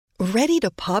Ready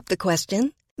to pop the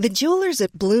question? The jewelers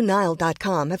at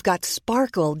BlueNile.com have got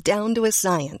sparkle down to a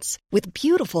science with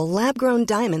beautiful lab-grown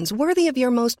diamonds worthy of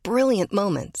your most brilliant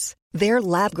moments. Their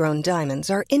lab-grown diamonds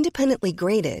are independently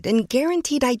graded and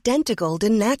guaranteed identical to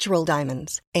natural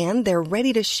diamonds, and they're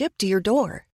ready to ship to your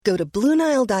door. Go to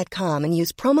BlueNile.com and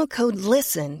use promo code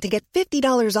LISTEN to get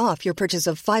 $50 off your purchase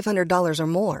of $500 or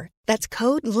more. That's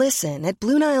code LISTEN at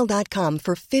BlueNile.com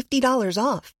for $50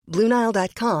 off.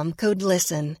 BlueNile.com, code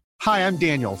LISTEN. Hi, I'm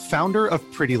Daniel, founder of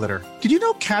Pretty Litter. Did you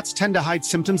know cats tend to hide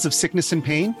symptoms of sickness and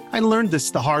pain? I learned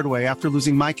this the hard way after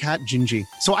losing my cat, Gingy.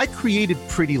 So I created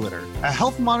Pretty Litter, a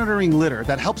health monitoring litter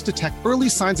that helps detect early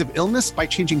signs of illness by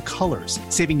changing colors,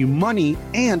 saving you money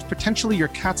and potentially your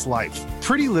cat's life.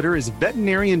 Pretty Litter is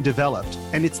veterinarian developed,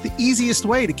 and it's the easiest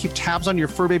way to keep tabs on your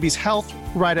fur baby's health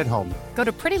right at home. Go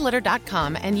to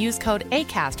prettylitter.com and use code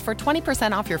ACAST for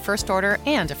 20% off your first order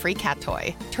and a free cat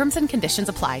toy. Terms and conditions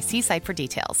apply. See site for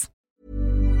details.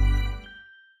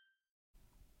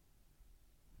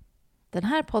 Den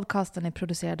här podcasten är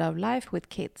producerad av Life with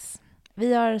Kids.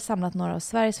 Vi har samlat några av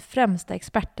Sveriges främsta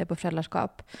experter på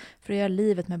föräldraskap för att göra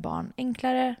livet med barn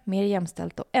enklare, mer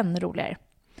jämställt och ännu roligare.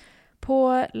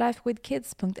 På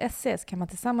lifewithkids.se kan man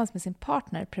tillsammans med sin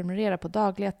partner prenumerera på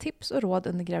dagliga tips och råd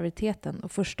under graviditeten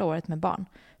och första året med barn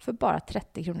för bara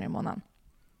 30 kronor i månaden.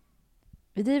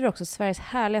 Vi driver också Sveriges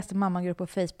härligaste mammagrupp på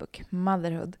Facebook,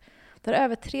 Motherhood, där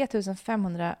över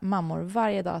 3500 mammor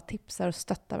varje dag tipsar och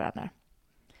stöttar varandra.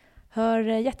 Hör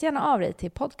jättegärna av dig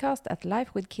till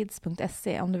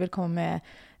podcast@lifewithkids.se om du vill komma med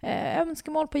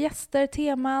önskemål på gäster,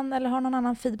 teman eller har någon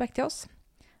annan feedback till oss.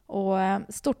 Och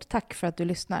stort tack för att du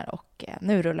lyssnar och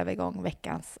nu rullar vi igång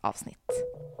veckans avsnitt.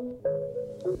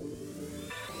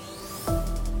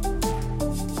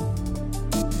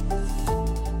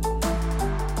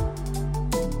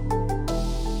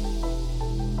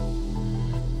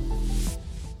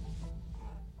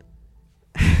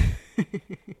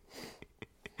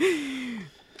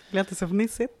 Det låter så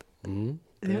fnissigt.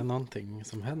 Det är någonting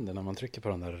som händer när man trycker på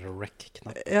den där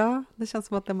rec-knappen. Ja, det känns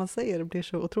som att det man säger blir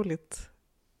så otroligt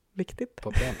viktigt.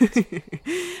 På pränt.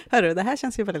 Hörru, det här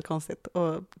känns ju väldigt konstigt.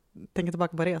 Och tänker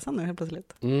tillbaka på resan nu helt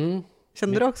plötsligt.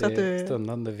 Kände du också att du...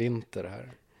 stundande vinter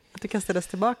här. Att du kastades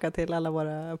tillbaka till alla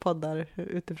våra poddar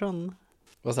utifrån?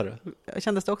 Vad sa du?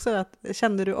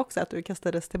 Kände du också att du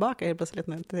kastades tillbaka helt plötsligt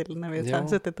nu till när vi har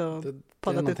suttit och poddat utomlands?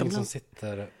 Det är någonting som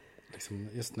sitter liksom,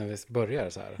 just när vi börjar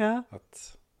så här. Ja.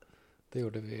 Att det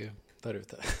gjorde vi ju där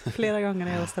ute. Flera gånger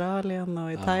i Australien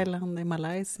och i Thailand, i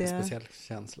Malaysia. En speciell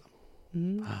känsla.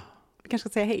 Vi kanske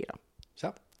ska säga hej då.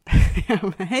 Tja.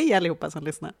 Hej allihopa som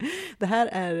lyssnar. Det här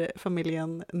är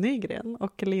familjen Nygren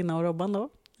och Lina och Robban då.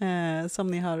 Som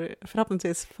ni har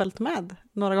förhoppningsvis följt med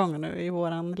några gånger nu i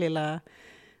våran lilla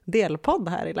delpodd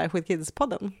här i Life with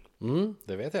Kids-podden.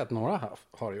 Det vet jag att några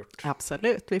har gjort.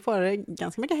 Absolut. Vi får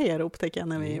ganska mycket hejarop tycker jag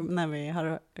när vi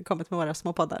har kommit med våra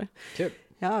små poddar. Kul.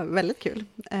 Ja, väldigt kul.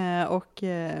 Och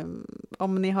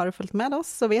om ni har följt med oss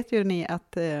så vet ju ni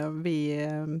att vi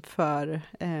för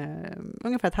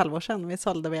ungefär ett halvår sedan vi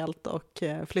sålde allt och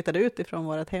flyttade ut ifrån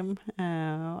vårt hem.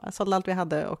 Sålde allt vi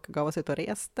hade och gav oss ut och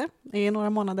reste i några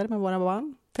månader med våra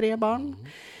barn. 3 barn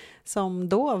som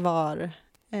då var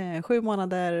 7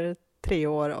 månader, 3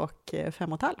 år och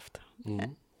 5,5.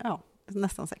 Ja,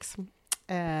 nästan 6.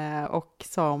 Och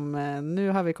som nu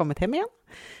har vi kommit hem igen.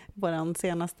 Vår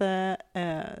senaste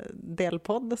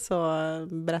delpodd så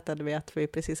berättade vi att vi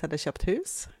precis hade köpt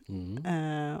hus.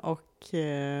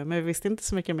 Men vi visste inte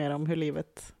så mycket mer om hur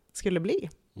livet skulle bli.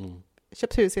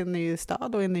 Köpt hus i en ny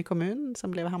stad och en ny kommun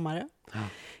som blev Hammarö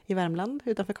i Värmland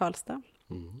utanför Karlstad.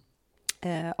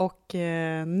 Och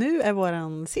nu är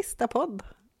vår sista podd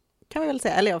kan vi väl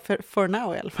säga, eller ja, for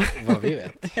now i alla fall. Vad vi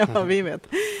vet. Ja, vad vi vet.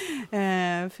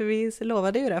 För vi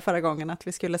lovade ju det förra gången att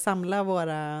vi skulle samla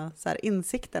våra så här,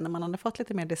 insikter när man hade fått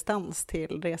lite mer distans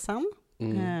till resan.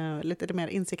 Lite mer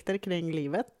insikter kring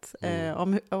livet.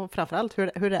 Och framförallt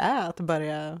hur det är att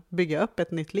börja bygga upp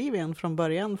ett nytt liv igen från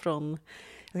början. Jag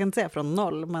ska inte säga från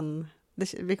noll, men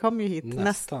vi kom ju hit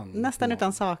nästan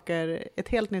utan saker. Ett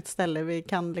helt nytt ställe. Vi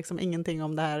kan liksom ingenting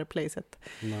om det här placet.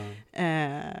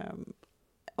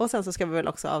 Och sen så ska vi väl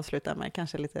också avsluta med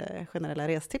kanske lite generella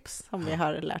restips som vi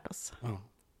har lärt oss.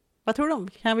 Vad tror du?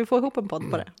 Kan vi få ihop en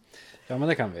podd på det? Ja, men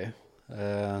det kan vi.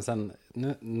 Sen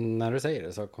nu, när du säger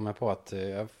det så kommer jag på att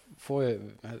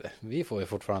vi får ju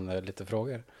fortfarande lite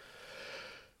frågor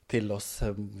till oss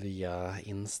via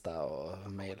Insta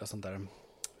och mejl och sånt där.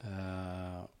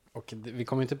 Och vi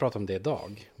kommer inte prata om det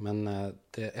idag, men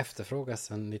det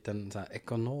efterfrågas en liten så här,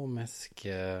 ekonomisk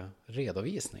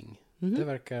redovisning. Det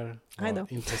verkar vara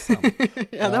intressant.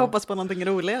 Jag hade hoppats på någonting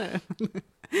roligare.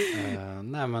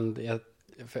 Nej, men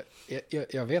För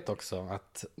jag vet också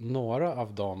att några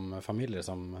av de familjer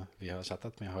som vi har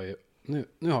chattat med har ju,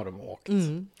 nu har de åkt.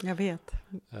 Jag vet.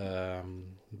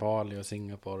 Bali och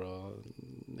Singapore och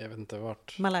jag vet inte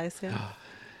vart. Malaysia.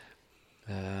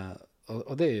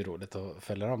 Och det är ju roligt att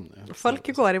följa dem nu.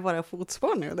 Folk går i våra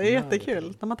fotspår nu, det är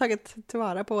jättekul. De har tagit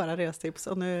tillvara på våra restips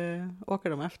och nu åker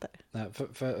de efter. Nej,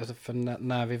 för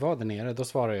när vi var där nere, då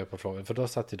svarade jag på frågan. För då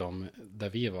satt ju de där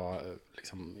vi var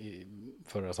liksom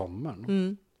förra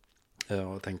sommaren.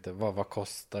 Och tänkte, vad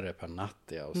kostar det per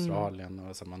natt i Australien?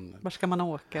 Och så var ska man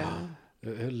åka?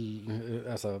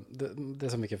 Alltså, det är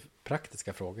så mycket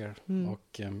praktiska frågor.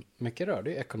 Och mycket rörde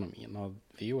ju ekonomin. Och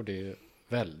vi gjorde ju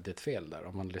väldigt fel där.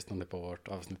 Om man lyssnade på vårt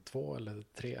avsnitt 2 eller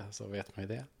 3 så vet man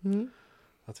ju det.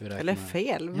 Att vi räknade, eller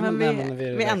fel, ja, men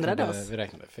vi ändrade oss. Vi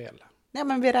räknade fel. Ja,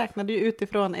 men vi räknade ju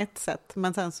utifrån ett sätt,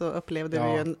 men sen så upplevde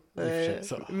vi ju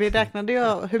vi räknade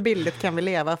ju hur billigt kan vi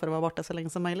leva för att vara borta så länge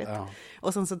som möjligt. Ja.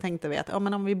 Och sen så tänkte vi att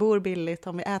men om vi bor billigt,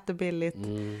 om vi äter billigt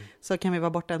så kan vi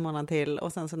vara borta en månad till.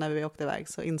 Och sen så när vi åkte iväg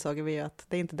så insåg vi ju att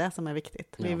det är inte det som är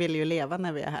viktigt. Vi vill ju leva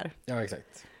när vi är här. Ja,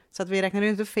 exakt. Så att vi räknade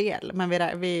ju inte fel, men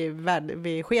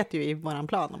vi sket ju i våran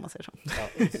plan om man säger så.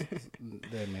 Ja,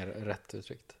 det är mer rätt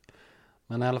uttryckt.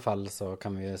 Men i alla fall så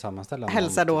kan vi sammanställa.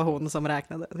 Hälsa då hon som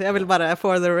räknade. Jag vill bara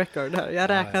for the record här. Jag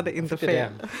räknade inte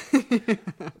fel.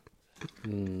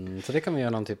 Så det kan vi göra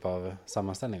någon typ av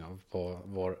sammanställning av på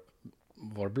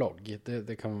vår blogg.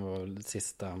 Det kan vara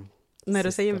sista. När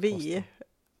du säger vi.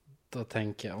 Då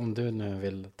tänker jag, om du nu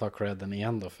vill ta credden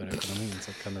igen då för ekonomin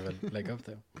så kan du väl lägga upp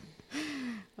det.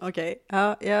 Okej,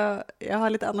 ja, jag har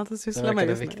lite annat att syssla med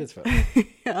just nu. Det viktigt för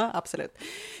ja, absolut.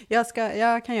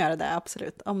 Jag kan göra det,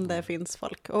 absolut, om det finns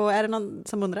folk. Och är det någon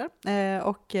som undrar?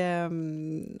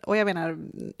 Och jag menar,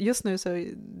 just nu så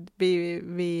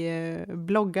vi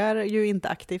bloggar ju inte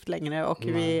aktivt längre och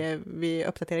vi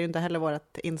uppdaterar ju inte heller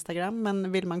vårt Instagram.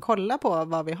 Men vill man kolla på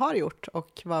vad vi har gjort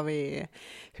och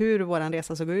hur våran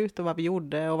resa såg ut och vad vi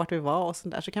gjorde och vart vi var och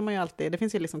sånt där, så kan man ju alltid, det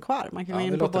finns ju liksom kvar. Man kan gå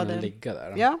in vi på låter den ligga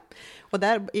där. Ja, och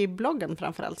där i bloggen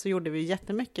framförallt så gjorde vi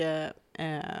jättemycket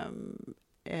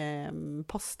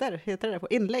poster, heter det på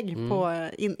inlägg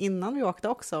innan vi åkte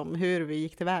också, om hur vi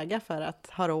gick tillväga för att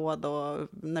ha råd och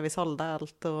när vi sålde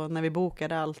allt och när vi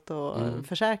bokade allt och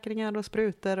försäkringar och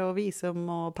sprutor och visum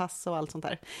och pass och allt sånt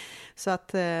där. Så att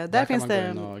där finns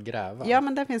det gå in och gräva. Ja,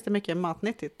 men där finns det mycket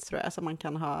matnyttigt tror jag som man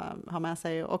kan ha med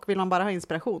sig, och vill man bara ha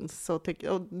inspiration så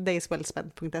och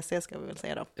dayswellspent.se ska vi väl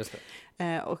säga då. Just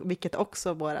det. Och vilket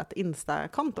också vårt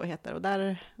Insta-konto heter, och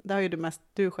där har ju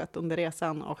du skött under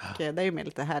resan, och det är ju med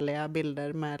lite härliga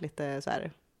bilder med lite så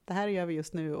här, det här gör vi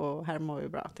just nu och här mår vi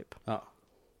bra typ. Ja.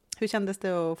 Hur kändes det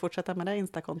att fortsätta med det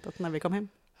Insta-kontot när vi kom hem?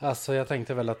 Alltså jag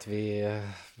tänkte väl att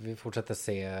vi fortsätter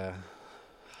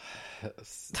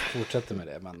med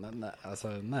det, men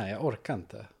nej, jag orkar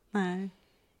inte. Nej.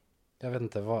 Jag vet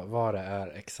inte vad det är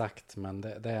exakt, men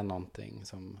det är någonting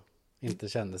som inte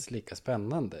kändes lika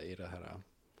spännande i det här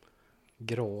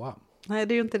gråa. Nej,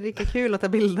 det är ju inte lika kul att ta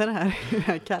bilder här i det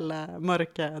här kalla,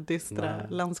 mörka, dystra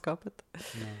landskapet.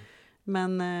 Nej.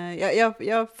 Men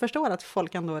jag förstår att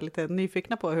folk ändå är lite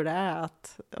nyfikna på hur det är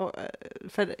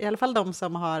för i alla fall de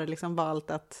som har liksom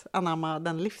valt att anamma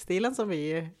den livsstilen som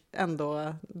vi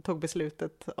ändå tog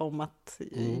beslutet om att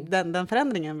den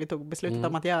förändringen vi tog beslutet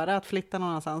om att göra, att flytta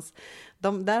någonstans.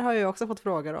 Där har jag också fått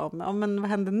frågor om men vad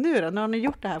händer nu då? Nu har ni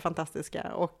gjort det här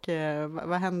fantastiska, och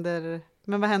vad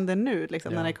händer nu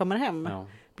liksom, när ni kommer hem? Ja.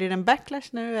 Blir det en backlash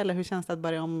nu, eller hur känns det att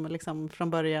börja om liksom, från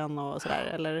början och sådär?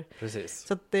 Eller? Precis.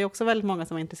 Så det är också väldigt många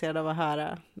som är intresserade av att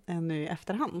höra nu i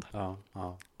efterhand. Ja.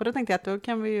 Och då tänkte jag att då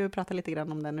kan vi ju prata lite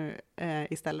grann om det nu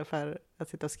istället för att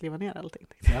sitta och skriva ner allting.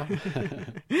 Ja.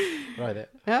 Bra idé.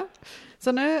 Ja.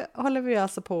 Så nu håller vi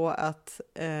alltså på att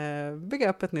bygga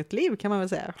upp ett nytt liv, kan man väl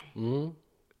säga.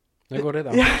 Nu går det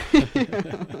då.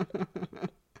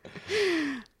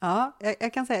 Ja,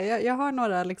 jag kan säga, jag har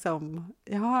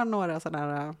några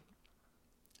sådana här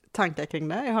tankar kring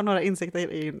det. Jag har några insikter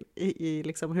i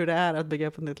liksom hur det är att bygga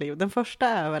upp ett nytt liv. Den första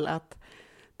är väl att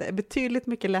det är betydligt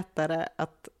mycket lättare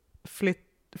att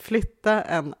flytta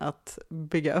än att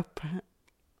bygga upp.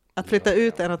 Att flytta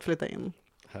ut än att flytta in.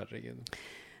 Herregud.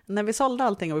 När vi sålde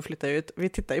allting och vi flyttade ut, vi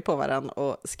tittade ju på varandra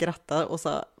och skrattade och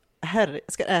sa,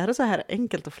 är det så här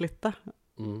enkelt att flytta?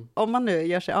 Om man nu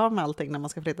gör sig av med allting när man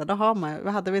ska flytta, då har man,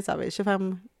 vad hade vi,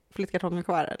 25 flyttkartonger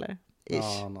kvar eller?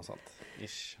 Ish. Ja, något sånt.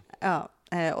 Ish. Ja,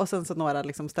 och sen så några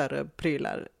liksom större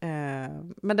prylar.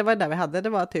 Men det var det vi hade, det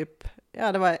var typ,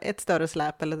 det var ett större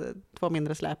släp eller 2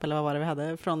 mindre släp eller vad var det vi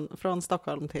hade från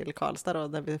Stockholm till Karlstad då,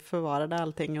 där vi förvarade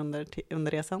allting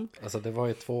under resan. Alltså det var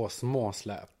ju 2 små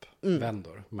släp,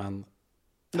 vändor, men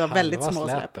Det var väldigt små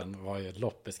släp. Släpen var ju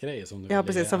loppisgrejer som du Ja,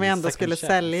 precis, som vi ändå skulle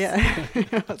sälja.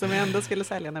 Som vi ändå skulle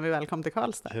sälja när vi väl kom till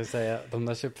Karlstad. Jag vill säga, de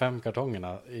där 25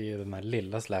 kartongerna i den här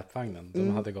lilla släpvagnen, de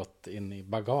hade gått in i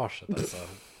bagaget. Alltså.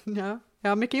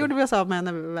 Ja, mycket gjorde vi oss av med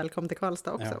när vi väl kom till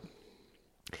Karlstad också.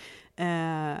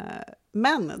 Ja.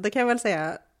 Men det kan jag väl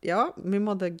säga, ja, vi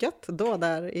mådde gött då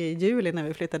där i juli när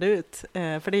vi flyttade ut.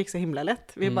 För det gick så himla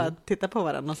lätt. Vi bara tittade på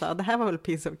varandra och sa, det här var väl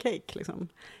piece of cake. Liksom.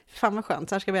 Fan vad skönt,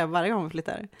 så här ska vi göra varje gång vi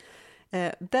flyttar.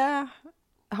 Det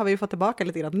har vi ju fått tillbaka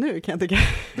lite grann nu, kan jag tycka.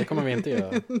 Det kommer vi inte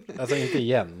göra. Alltså inte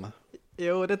igen.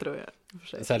 Jo, det tror jag.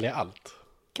 Sälja allt.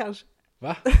 Kanske.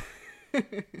 Va?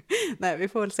 Nej, vi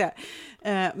får väl se.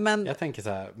 Men jag tänker så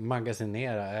här,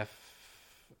 magasinera är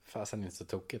fasen inte så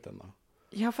tokigt ändå.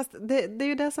 Ja, fast det är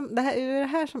ju det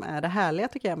här som är det härliga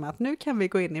tycker jag med att nu kan vi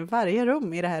gå in i varje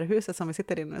rum i det här huset som vi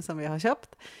sitter i nu som vi har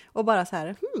köpt och bara så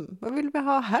här, vad vill vi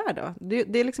ha här då?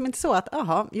 Det är liksom inte så att,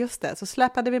 just det, så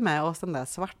släpade vi med oss den där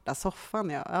svarta soffan.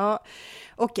 Ja,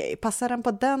 okej, passar den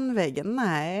på den väggen?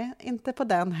 Nej, inte på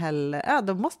den heller. Ja,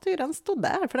 då måste ju den stå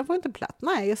där för den får inte plats.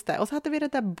 Nej, just det. Och så hade vi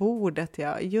det där bordet,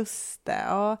 ja, just det.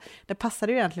 Ja, det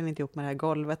passade ju egentligen inte ihop med det här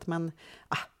golvet, men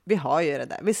vi har ju det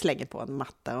där. Vi slänger på en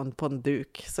matta och på en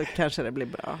duk så kanske det blir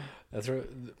bra.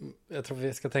 Jag tror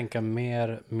vi ska tänka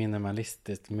mer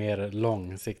minimalistiskt, mer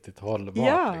långsiktigt hållbart.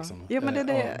 Ja, liksom. Ja men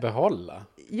det. Och behålla.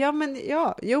 Ja, men det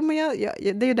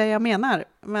är ju det jag menar.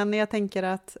 Men jag tänker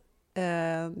att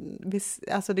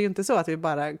alltså det är ju inte så att vi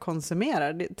bara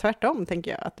konsumerar. Tvärtom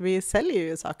tänker jag att vi säljer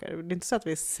ju saker. Det är inte så att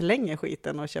vi slänger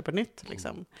skiten och köper nytt.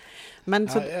 Liksom. Men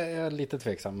jag är lite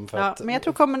tveksam. Men jag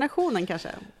tror kombinationen kanske.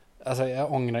 Alltså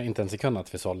jag ångrar inte en sekund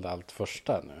att vi sålde allt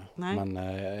första nu. Nej. Men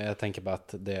jag tänker bara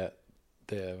att det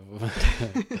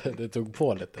tog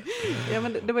på lite. Ja,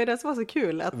 men det var ju det som var så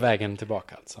kul. Vägen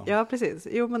tillbaka alltså. Ja, precis.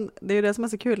 Jo, men det är ju det som var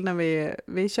så kul när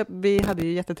vi hade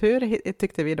ju jättetur,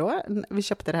 tyckte vi då. Vi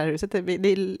köpte det här huset.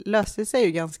 Det löste sig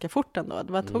ju ganska fort ändå.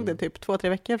 Det tog det typ 2-3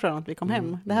 veckor från att vi kom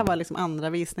hem. Det här var liksom andra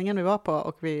visningen vi var på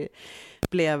och vi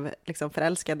blev liksom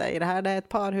förälskade i det här. Det är ett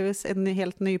parhus, en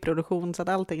helt ny produktion så att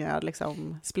allting är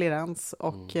liksom splirrans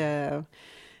och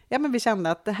ja, men vi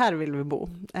kände att det här vill vi bo.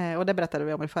 Och det berättade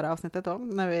vi om i förra avsnittet då.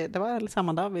 Det var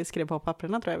samma dag vi skrev på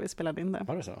papperna tror jag vi spelade in det.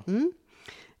 Var det så?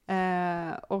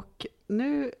 Och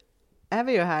nu är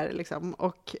vi ju här liksom.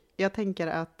 Och jag tänker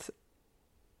att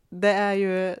det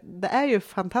är ju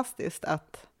fantastiskt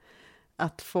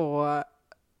att få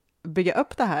bygga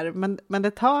upp det här. Men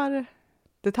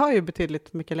det tar ju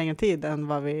betydligt mycket längre tid än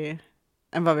vad vi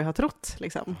har trott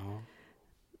liksom.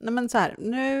 Nej, men så här,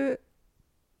 nu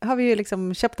har vi ju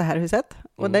liksom köpt det här huset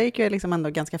och det gick ju liksom ändå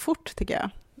ganska fort tycker jag.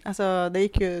 Alltså det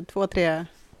gick ju 2-3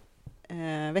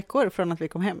 veckor från att vi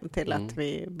kom hem till att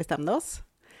vi bestämde oss.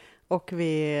 Och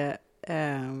vi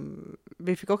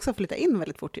fick också flytta in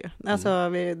väldigt fort ju. Alltså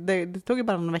det tog ju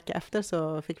bara någon vecka efter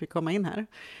så fick vi komma in här.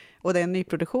 Och det är en ny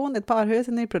produktion, ett parhus,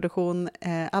 en ny produktion,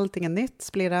 allting är nytt,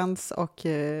 splirrans och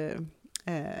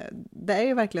det är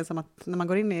ju verkligen som att när man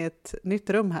går in i ett nytt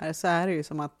rum här så är det ju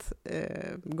som att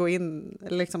gå in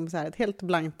liksom så här ett helt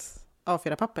blankt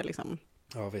A4-papper liksom.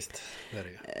 Ja visst, det är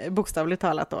det ju. Bokstavligt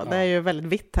talat då. Ja. Det är ju väldigt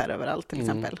vitt här överallt till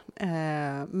exempel.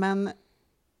 Men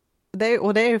det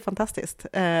är ju fantastiskt.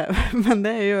 Men det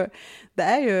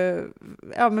är ju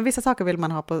ja, men vissa saker vill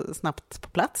man ha snabbt på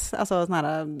plats. Alltså såna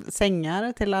här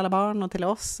sängar till alla barn och till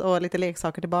oss och lite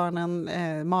leksaker till barnen,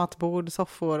 matbord,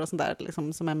 soffor och sånt där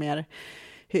liksom, som är mer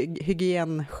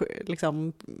hygien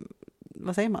liksom,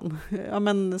 vad säger man? Ja,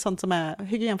 men sånt som är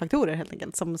hygienfaktorer helt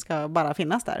enkelt som ska bara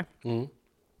finnas där.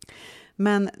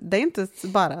 Men det är inte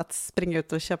bara att springa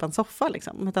ut och köpa en soffa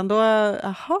liksom, utan då,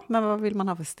 men vad vill man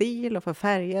ha för stil och för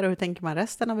färger och hur tänker man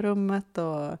resten av rummet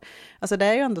och alltså det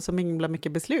är ju ändå så himla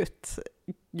mycket beslut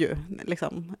ju,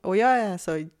 liksom. Och jag är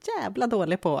så jävla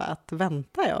dålig på att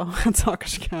vänta att saker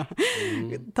ska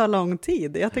ta lång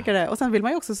tid. Jag tycker det. Och sen vill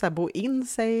man ju också så här bo in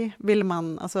sig, vill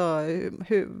man, alltså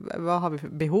vad har vi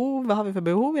för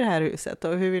behov i det här huset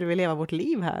och hur vill vi leva vårt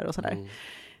liv här och sådär.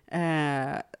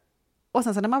 Och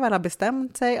sen så när man väl har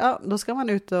bestämt sig, då ska man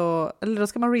ut eller då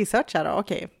ska man researcha då.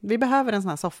 Okej, vi behöver en sån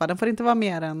här soffa. Den får inte vara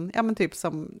mer än, ja men typ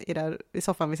som i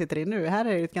soffan vi sitter i nu. Här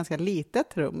är det ett ganska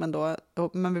litet rum ändå.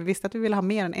 Men vi visste att vi ville ha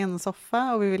mer än en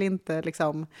soffa och vi vill inte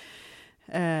liksom,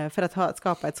 för att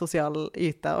skapa ett social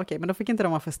yta. Okej, men då fick inte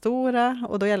de vara för stora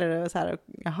och då gäller det så här,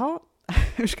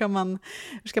 hur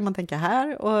ska man tänka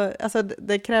här? Och alltså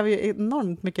det kräver ju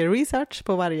enormt mycket research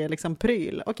på varje liksom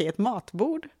pryl. Okej, ett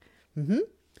matbord.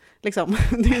 Liksom.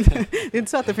 Det är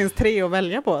inte så att det finns 3 att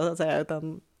välja på så att säga,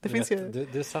 utan det finns ju...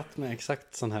 Du satt med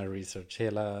exakt sån här research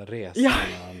hela resan. Ja,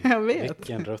 jag vet.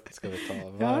 Vilken rutt ska vi ta?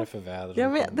 Vad är det för väder? Jag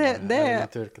vet, det är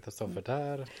naturkatastrofer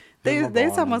där? Det är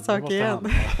samma sak igen.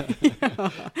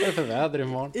 Vad är det för väder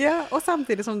imorgon? Ja, och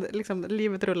samtidigt som liksom,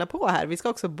 livet rullar på här. Vi ska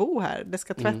också bo här. Det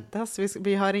ska tvättas.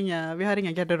 Vi har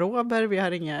inga garderober. Vi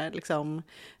har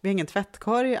ingen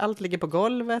tvättkorg. Allt ligger på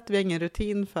golvet. Vi har ingen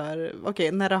rutin för...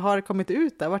 Okej, när det har kommit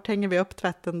ut där, vart hänger vi upp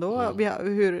tvätten då?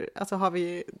 Har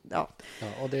vi... Ja,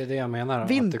 och det är det jag menar.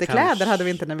 Vinterkläder hade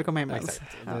vi inte när vi kom hem ens.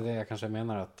 Exakt. Det är det jag kanske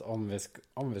menar, att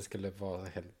om vi skulle vara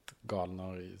helt galna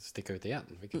och sticka ut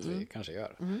igen, vilket vi kanske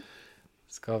gör.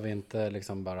 Ska vi inte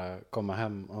liksom bara komma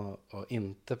hem och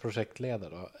inte projektleda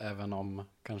då? Även om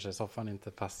kanske soffan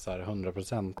inte passar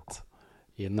 100%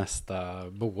 i nästa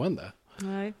boende.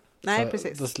 Nej,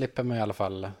 precis. Då slipper man i alla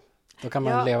fall... Då kan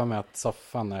man leva med att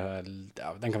soffan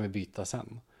den kan vi byta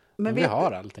sen. Men vi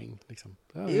har allting. Liksom.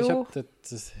 Vi har köpt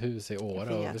ett hus i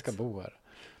Åre och vi ska bo här.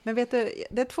 Men vet du,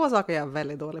 det är 2 saker jag är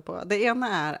väldigt dålig på. Det ena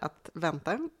är att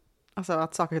vänta. Alltså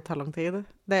att saker tar lång tid.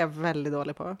 Det är jag väldigt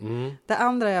dålig på. Det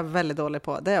andra jag är väldigt dålig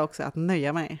på, det är också att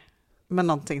nöja mig med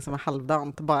någonting som är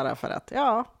halvdant. Bara för att,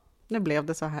 nu blev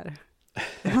det så här.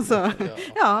 Alltså,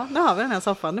 nu har vi den här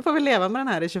soffan. Nu får vi leva med den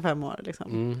här i 25 år.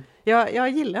 Liksom. Jag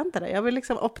gillar inte det. Jag vill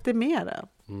liksom optimera.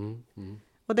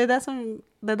 Och det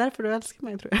är därför du älskar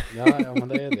mig, tror jag. Ja, men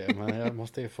det är det. Men jag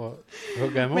måste ju få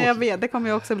hugga emot. Men jag vet, det kommer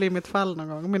ju också bli mitt fall någon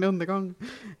gång. Min undergång.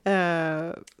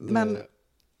 Men...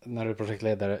 När du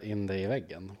projektleder in dig i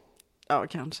väggen. Ja,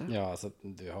 kanske. Ja, alltså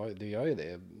du gör ju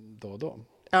det då och då.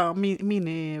 Ja,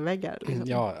 miniväggar. Liksom.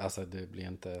 Ja, alltså det blir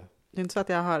inte... Det är inte så att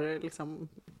jag har liksom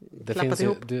klappat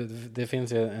ihop. Det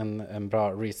finns ju en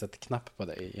bra reset-knapp på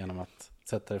dig genom att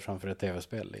sätta dig framför ett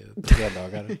tv-spel i 3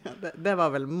 dagar. Det var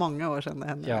väl många år sedan det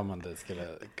hände. Ja, men det skulle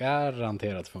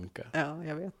garanterat funka. Ja,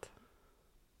 jag vet.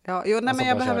 Ja, men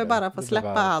jag behöver bara få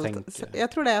släppa allt.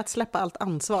 Jag tror det är att släppa allt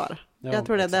ansvar. Ja, jag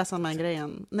tror det är det som är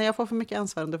grejen. När jag får för mycket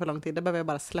ansvar under för lång tid, då behöver jag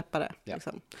bara släppa det. Ja.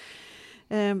 Liksom.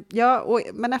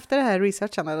 Men efter det här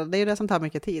researchen, det är ju det som tar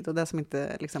mycket tid och det som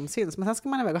inte liksom syns. Men sen ska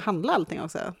man iväg och handla allting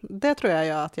också. Det tror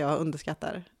jag att jag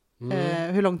underskattar.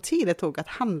 Hur lång tid det tog att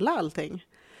handla allting.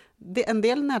 En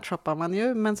del nätshoppar man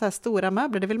ju, men så här stora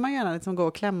möbler, det vill man gärna liksom gå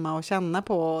och klämma och känna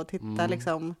på och titta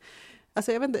liksom.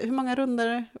 Alltså jag vet inte, hur många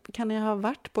runder kan jag ha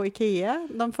varit på Ikea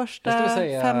de första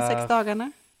 5-6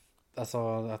 dagarna?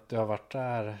 Alltså att du har varit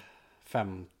där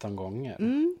 15 gånger.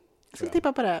 Jag ska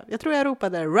tippa på det. Jag tror jag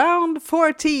ropade round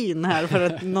 14 här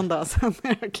för någon dag sedan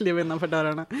när jag klev innanför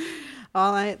dörrarna.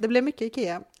 Ja, nej, det blev mycket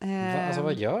Ikea. Alltså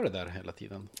vad gör du där hela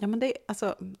tiden? Ja, men det,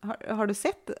 alltså, har du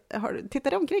sett,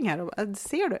 tittar du omkring här,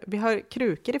 ser du? Vi har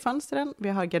krukor i fönstren, vi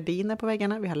har gardiner på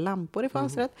väggarna, vi har lampor i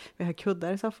fönstret, vi har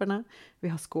kuddar i sofforna, vi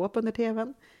har skåp under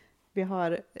tvn, vi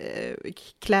har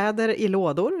kläder i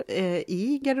lådor,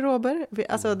 i garderober.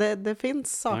 Alltså det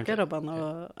finns saker, Robban.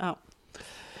 Och,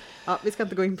 ja, vi ska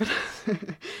inte gå in på det.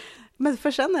 Men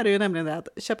för sen är det ju nämligen det att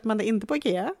köper man det inte på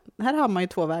Ikea, här har man ju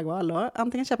 2 vägval då.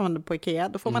 Antingen köper man det på Ikea,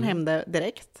 då får man hem det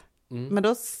direkt. Men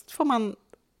då får man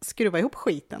skruva ihop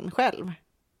skiten själv.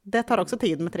 Det tar också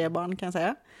tid med 3 barn, kan jag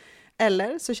säga.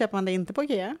 Eller så köper man det inte på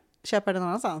Ikea, köper det någon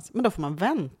annanstans. Men då får man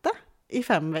vänta i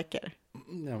 5 veckor.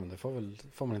 Ja, men det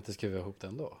får man inte skruva ihop det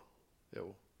ändå.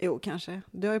 Jo, kanske.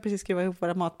 Du har ju precis skruvat ihop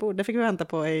våra matbord. Det fick vi vänta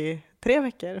på i 3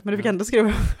 veckor. Men du fick ändå skruva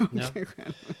ihop det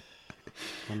själv.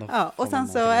 Ja, och sen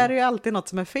så är det ju alltid något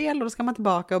som är fel och då ska man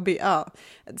tillbaka och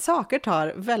saker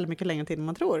tar väldigt mycket längre tid än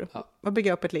man tror att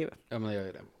bygga upp ett liv. Ja, men jag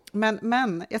gör det.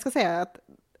 Men jag ska säga att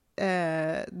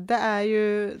det är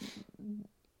ju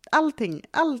allting,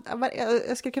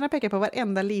 jag ska kunna peka på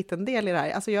varenda liten del i det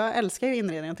här. Alltså jag älskar ju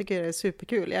inredning, jag tycker det är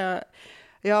superkul.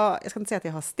 Jag ska inte säga att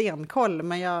jag har stenkoll,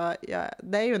 men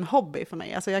det är ju en hobby för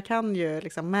mig. Alltså jag kan ju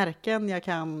liksom märken, jag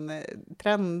kan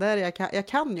trender, jag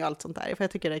kan ju allt sånt där. För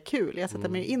jag tycker det är kul. Jag sätter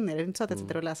mig in i det. Det är inte så att jag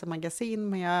sitter och läser magasin,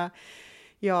 men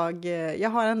jag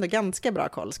har ändå ganska bra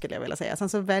koll, skulle jag vilja säga. Sen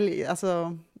så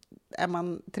är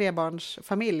man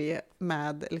 3-barnsfamilj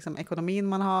med liksom ekonomin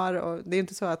man har. Och det är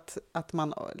inte så att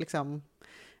man liksom...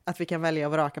 Att vi kan välja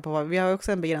och vraka på vi har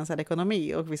också en begränsad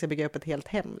ekonomi och vi ska bygga upp ett helt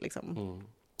hem liksom.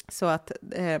 Så att,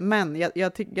 men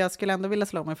jag skulle ändå vilja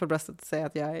slå mig för bröstet och säga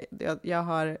att jag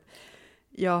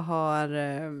har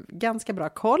ganska bra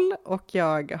koll och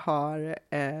jag tror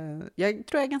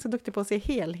jag är ganska duktig på att se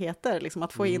helheter, liksom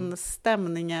att få in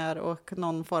stämningar och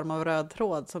någon form av röd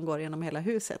tråd som går genom hela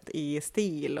huset i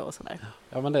stil och sådär.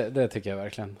 Ja, men det tycker jag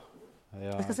verkligen.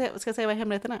 Ska jag säga vad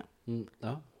hemligheten är?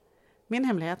 Ja. Min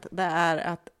hemlighet, det är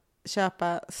att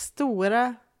köpa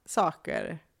stora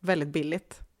saker väldigt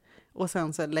billigt. Och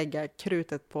sen så lägga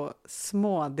krutet på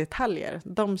små detaljer.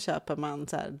 De köper man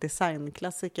så här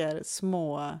designklassiker,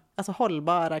 små, alltså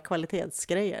hållbara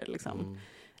kvalitetsgrejer liksom.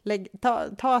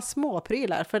 Ta små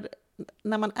prylar, för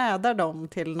när man ädar dem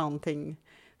till någonting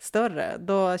större,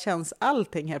 då känns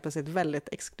allting helt plötsligt väldigt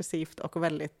exklusivt och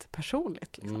väldigt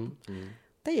personligt. Liksom.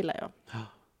 Det gillar jag.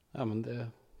 Ja, men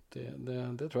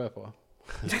det tror jag på.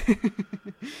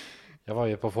 Jag var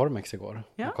ju på Formex igår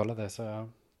och kollade, så jag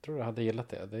tror jag hade gillat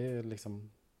det. Det är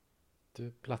liksom,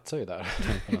 du platsar ju där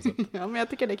på något sätt. Ja, men jag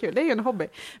tycker det är kul. Det är ju en hobby.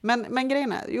 Men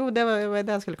grejen är, det var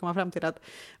det jag skulle komma fram till, att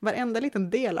varenda liten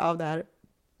del av det här,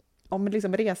 om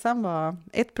liksom resan var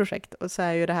ett projekt, och så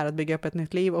är ju det här att bygga upp ett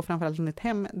nytt liv och framförallt ett nytt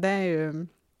hem, det är ju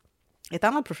ett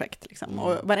annat projekt. Liksom.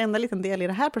 Och varenda liten del i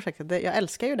det här projektet, jag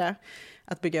älskar ju det,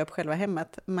 att bygga upp själva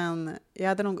hemmet, men jag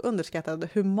hade nog underskattat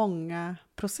hur många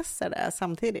processer det är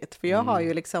samtidigt. För jag har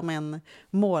ju liksom en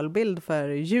målbild för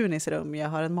Junis rum, jag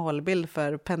har en målbild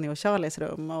för Penny och Charlies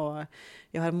rum, och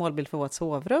jag har en målbild för vårt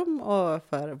sovrum och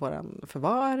för vår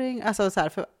förvaring. Alltså så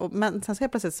här, men sen så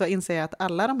helt plötsligt så inser jag att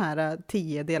alla de här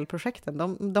 10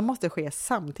 delprojekten, de måste ske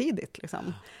samtidigt.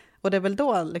 Liksom. Och det är väl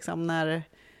då liksom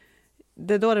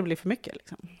det är då det blir för mycket.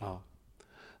 Liksom. Ja.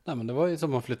 Nej, men det var ju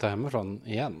som att flytta hemifrån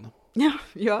igen.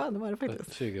 Ja, det var det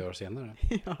faktiskt. 20 år senare.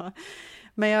 Ja.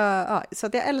 Men så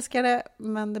att jag älskar det,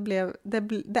 men det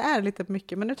är lite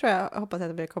mycket. Men nu hoppas jag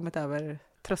att vi har kommit över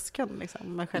tröskeln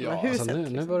liksom, med själva huset. Alltså nu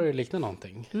liksom. börjar det likna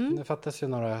någonting. Det fattas ju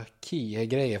några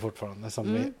key-grejer fortfarande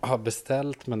som vi har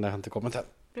beställt, men det har inte kommit än.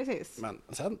 Precis. Men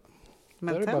sen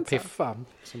är det bara piffa,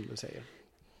 som du säger.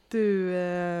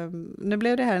 Nu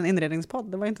blev det här en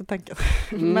inredningspodd, det var inte tanken.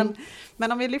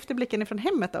 Men om vi lyfter blicken ifrån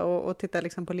hemmet då, och tittar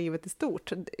liksom på livet i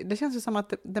stort. Det känns ju som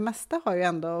att det mesta har ju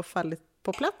ändå fallit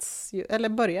på plats, eller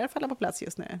börjar falla på plats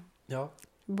just nu. Ja.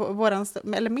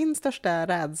 Min största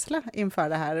rädsla inför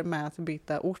det här med att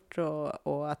byta ort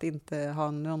och att inte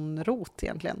ha någon rot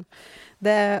egentligen.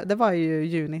 Det var ju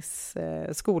Junis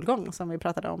skolgång som vi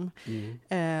pratade om.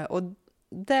 Och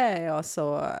det är jag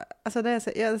så, alltså det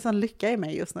är sån lycka i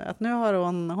mig just nu, att nu har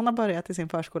hon har börjat i sin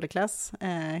förskoleklass,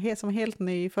 som helt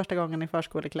ny, första gången i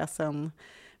förskoleklassen,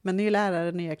 med ny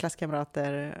lärare, nya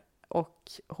klasskamrater,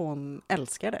 och hon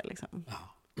älskar det liksom. Ja.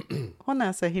 Hon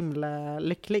är så himla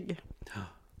lycklig. Ja,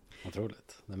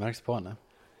 otroligt. Det märks på henne.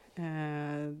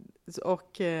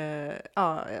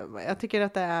 Jag tycker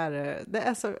att det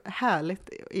är så härligt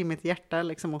i mitt hjärta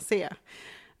liksom att se.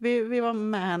 Vi var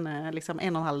med henne liksom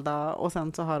 1,5 dag, och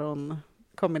sen så har hon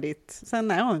kommit dit.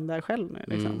 Sen är hon där själv nu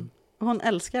liksom. Hon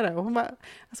älskar det, och hon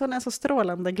är så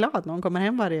strålande glad när hon kommer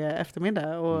hem varje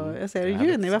eftermiddag, och jag säger,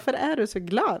 Juni, varför är du så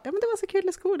glad? Ja, men det var så kul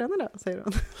i skolan idag, säger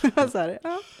hon. Så här,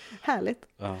 ja, härligt.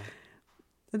 Ja.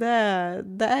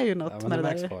 Det är ju något med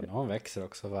det där. Hon växer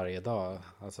också varje dag.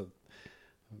 Alltså,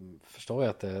 förstår jag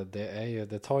att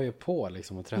det tar ju på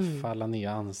liksom, att träffa alla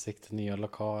nya ansikten, nya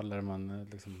lokaler. Man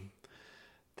liksom,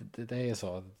 det är ju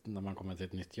så när man kommer till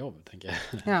ett nytt jobb, tänker jag.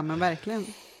 Ja, men verkligen.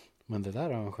 Men det där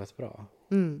har hon skött bra.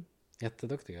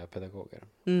 Jätteduktiga pedagoger.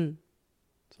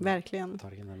 Verkligen.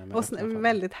 Och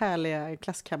väldigt härliga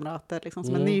klasskamrater liksom,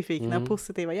 som är nyfikna och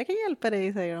positiva. Jag kan hjälpa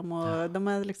dig, säger de. Och de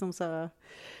är liksom så...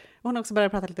 Hon har också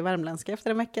börjat prata lite värmländska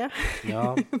efter en vecka.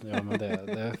 Ja, men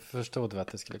det förstod vi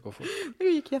att det skulle gå fort. Det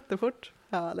gick jättefort.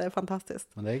 Ja, det är fantastiskt.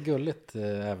 Men det är gulligt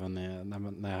även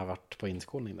när jag har varit på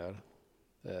inskolning där.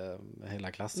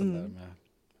 Hela klassen där med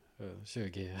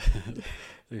 20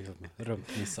 liksom,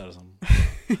 rumpnissar som...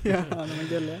 Ja, de är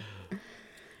gulliga.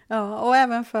 Ja, och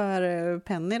även för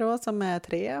Penny då, som är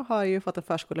 3, har ju fått en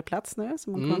förskoleplats nu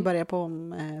som hon kommer börja på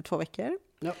om 2 veckor.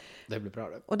 Ja, det blir bra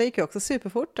det. Och det gick ju också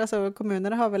superfort. Alltså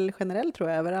kommunerna har väl generellt, tror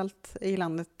jag, överallt i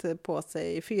landet på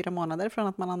sig 4 månader från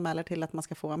att man anmäler till att man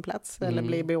ska få en plats eller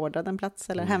bli beordrad en plats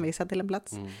eller hänvisad till en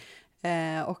plats.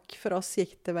 Och för oss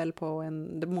gick det väl på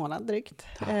en månad drygt.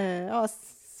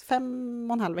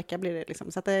 5,5 vecka blir det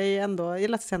liksom. Så att det är ändå, det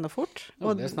läser sig ändå fort.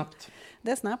 Ja, det är snabbt.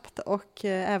 Det är snabbt. Och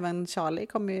även Charlie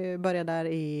kommer ju börja där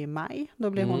i maj. Då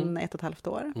blir hon 1,5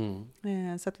 år.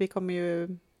 Så att vi kommer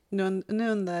ju nu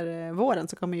under våren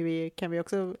så kan vi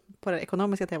också på det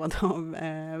ekonomiska temat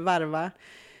varva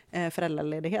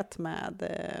föräldraledighet med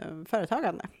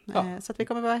företagande. Så att vi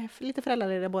kommer vara lite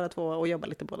föräldralediga båda två och jobba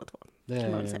lite båda två. Det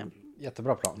är en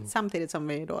jättebra plan. Samtidigt som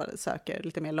vi då söker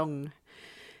lite mer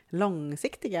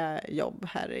långsiktiga jobb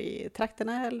här i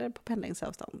trakterna eller på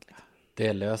pendlingsavstånd.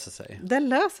 Det löser sig. Det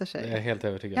löser sig. Det är jag helt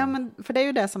övertygad om. Ja, men för det är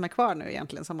ju det som är kvar nu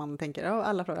egentligen, som man tänker,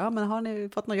 alla frågar, men har ni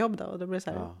fått något jobb då? Och då blir det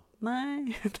så här,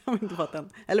 nej, det har vi inte fått än.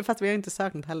 Eller fast vi har inte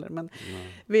sökt något heller, men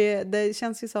det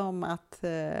känns ju som att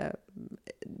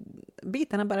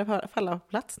bitarna börjar falla på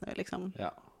plats nu liksom.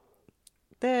 Ja.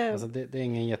 Det är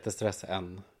ingen jättestress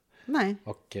än. Nej.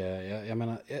 Och jag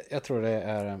menar, jag tror det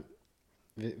är,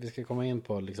 vi ska komma in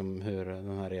på liksom hur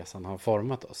den här resan har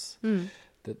format oss.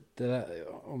 Det där,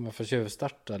 om jag får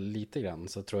tjuvstarta lite grann,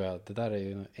 så tror jag att det där är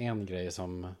ju en grej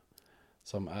som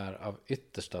som är av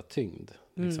yttersta tyngd.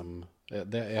 Liksom.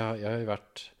 Jag har ju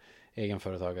varit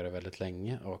egenföretagare väldigt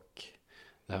länge och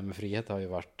det här med frihet har ju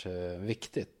varit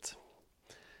viktigt.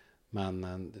 Men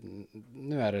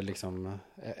nu är det liksom,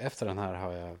 efter den här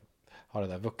har det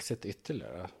där vuxit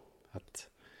ytterligare. Att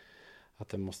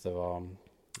det måste vara,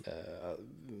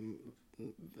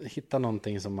 hitta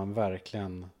någonting som man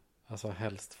verkligen, alltså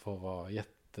helst får vara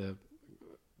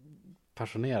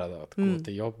jättepassionerad av. Att gå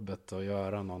till jobbet och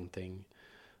göra någonting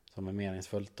som är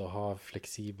meningsfullt och ha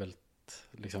flexibelt,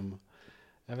 liksom,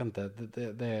 jag vet inte,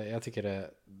 jag tycker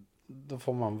det, då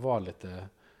får man vara lite,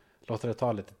 låter det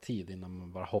ta lite tid innan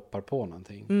man bara hoppar på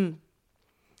någonting.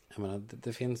 Jag menar,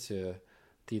 det finns ju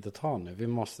tid att ta nu.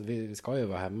 Vi ska ju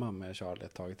vara hemma med Charlie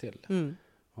ett tag till.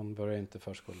 Hon börjar inte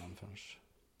förskolan förrän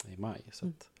i maj. Så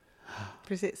att...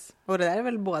 Precis. Och det där är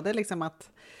väl både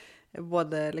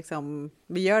liksom,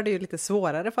 vi gör det ju lite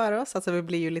svårare för oss. Alltså vi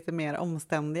blir ju lite mer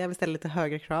omständiga. Vi ställer lite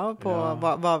högre krav på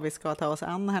vad vi ska ta oss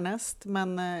an härnäst.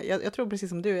 Men jag tror precis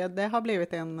som du, det har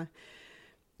blivit en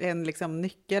liksom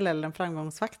nyckel eller en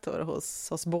framgångsfaktor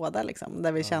hos oss båda. Liksom,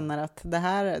 där vi känner att det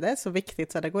är så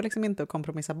viktigt så det går liksom inte att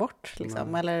kompromissa bort.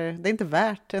 Liksom. Eller det är inte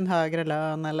värt en högre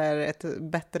lön eller ett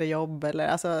bättre jobb. Eller,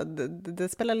 alltså, det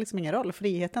spelar liksom ingen roll.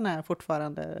 Friheten är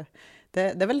fortfarande...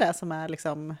 Det är väl det som är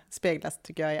liksom speglas,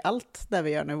 tycker jag, i allt det vi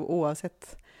gör nu,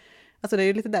 oavsett... Alltså det är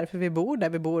ju lite därför vi bor där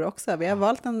vi bor också. Vi har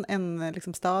valt en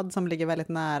liksom stad som ligger väldigt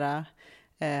nära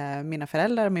mina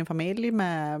föräldrar och min familj,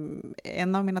 med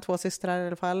en av mina 2 systrar i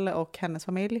alla fall och hennes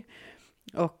familj.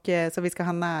 Och så vi ska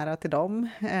ha nära till dem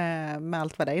med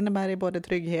allt vad det innebär i både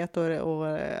trygghet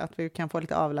och att vi kan få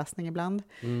lite avlastning ibland.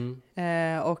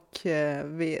 Och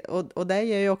det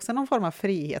ger ju också någon form av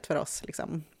frihet för oss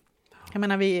liksom. Jag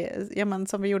menar,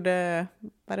 som vi gjorde,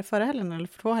 var det förra helgen eller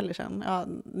för 2 helger sedan? Ja,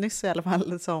 nyss i alla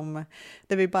fall,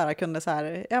 där vi bara kunde så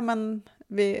här,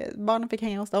 barnen fick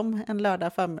hänga hos dem en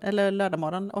lördag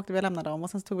morgon, åkte vi och lämnade dem och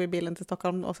sen så tog vi bilen till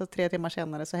Stockholm och så 3 timmar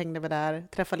senare så hängde vi där,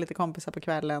 träffade lite kompisar på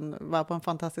kvällen, var på en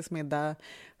fantastisk middag,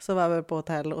 så var vi på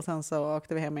hotell och sen så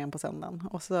åkte vi hem igen på söndagen.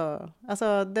 Och så,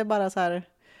 alltså det är bara så här,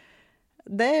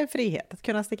 det är frihet att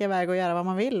kunna sticka iväg och göra vad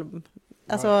man vill.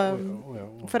 Alltså,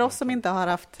 för oss som inte har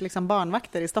haft liksom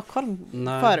barnvakter i Stockholm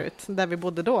förut, där vi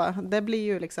bodde då, det blir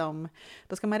ju liksom,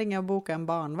 då ska man ringa och boka en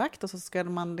barnvakt och så ska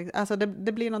man, alltså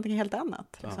det blir någonting helt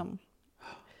annat. Liksom.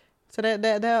 Så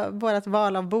vårt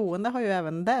val av boende har ju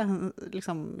även det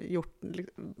liksom gjort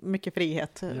mycket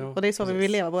frihet. Och det är så vi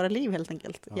vill leva våra liv helt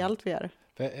enkelt, i allt vi gör.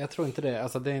 Jag tror inte det,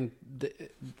 alltså det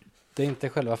är inte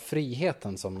själva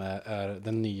friheten som är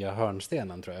den nya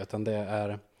hörnstenen, tror jag, utan det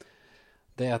är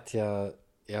att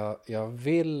jag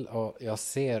vill och jag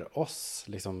ser oss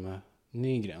liksom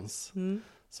Nygrens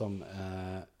som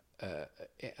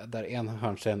där en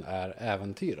hörnsten är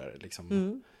äventyrare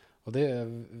liksom. Och det,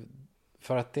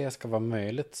 för att det ska vara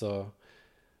möjligt så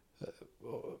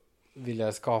vill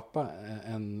jag skapa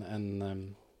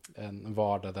en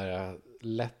vardag där jag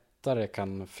lättare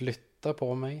kan flytta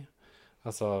på mig.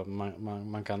 Alltså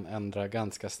man kan ändra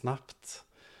ganska snabbt.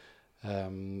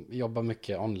 Jobba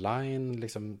mycket online,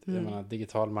 liksom, jag menar,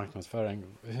 digital marknadsföring.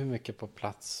 Hur mycket på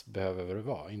plats behöver det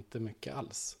vara? Inte mycket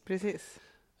alls. Precis.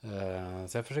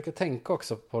 Så jag försöker tänka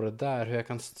också på det där, hur jag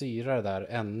kan styra det där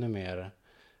ännu mer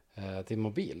till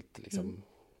mobilt. Liksom.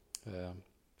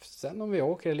 Sen om vi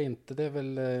åker eller inte, det är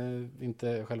väl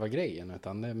inte själva grejen,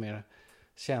 utan det är mer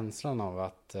känslan av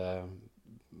att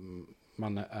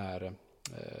man är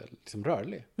liksom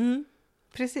rörlig.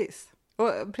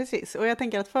 Precis. Och jag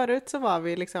tänker att förut så var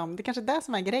vi liksom, det kanske är det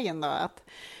som är grejen då, att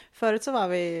förut så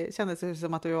kändes det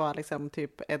som att vi var liksom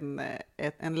typ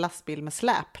en lastbil med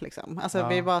släp liksom. Alltså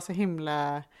vi var så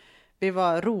himla, vi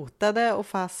var rotade och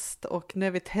fast, och nu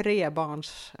är vi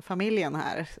 3-barnsfamiljen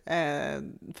här.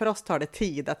 För oss tar det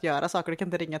tid att göra saker. Du kan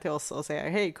inte ringa till oss och säga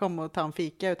hej, kom och ta en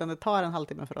fika, utan det tar en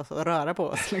halvtimme för oss att röra på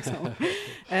oss liksom.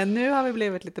 Nu har vi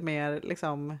blivit lite mer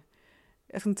liksom,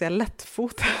 jag ska inte säga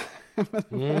lättfota.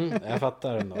 Jag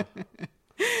fattar ändå.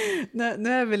 Nu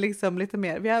är vi liksom lite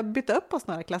mer, vi har bytt upp oss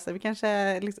några klasser,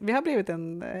 vi har blivit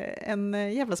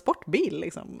en jävla sportbil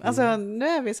liksom. Alltså nu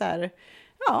är vi så här,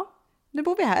 nu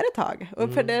bor vi här ett tag.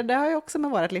 Och för det har ju också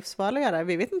med vårt livsval att göra.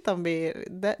 Vi vet inte om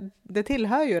det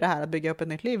tillhör ju det här att bygga upp ett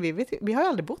nytt liv. Vi har ju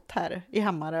aldrig bott här i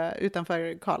Hammarö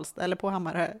utanför Karlstad, eller på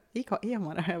Hammarö, i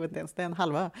Hammarö, jag vet inte ens, det är en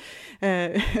halva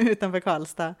utanför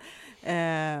Karlstad.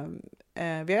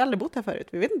 Vi har aldrig bott här förut.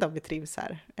 Vi vet inte om vi trivs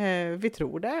här. Vi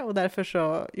tror det, och därför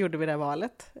så gjorde vi det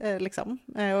valet. Liksom.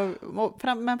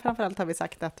 Men framförallt har vi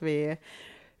sagt att vi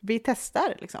vi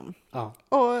testar liksom. Ja.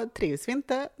 Och trivs vi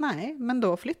inte, nej, men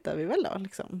då flyttar vi väl då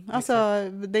liksom. Alltså,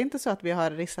 det är inte så att vi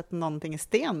har ristat någonting i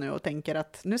sten nu och tänker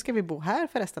att nu ska vi bo här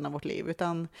för resten av vårt liv,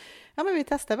 utan ja, men vi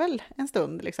testar väl en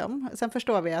stund liksom. Sen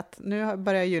förstår vi att nu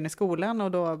börjar Juni skolan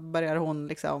och då börjar hon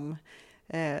liksom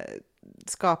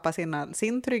skapa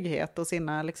sin trygghet och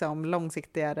sina liksom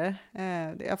långsiktigare.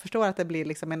 Jag förstår att det blir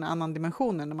liksom en annan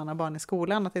dimension när man har barn i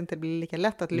skolan, att det inte blir lika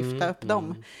lätt att lyfta upp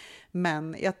dem.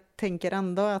 Men jag tänker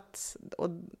ändå att, och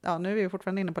ja, nu är vi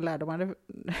fortfarande inne på lärdomar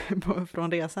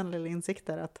från resan eller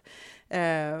insikter, att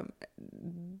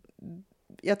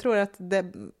jag tror att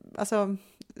alltså,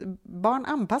 barn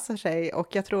anpassar sig,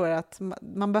 och jag tror att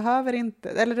man behöver inte,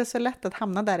 eller det är så lätt att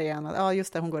hamna där igen, att ja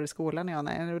just det, hon går i skolan, ja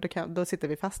nej, då sitter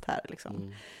vi fast här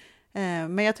liksom.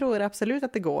 Men jag tror absolut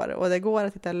att det går, och det går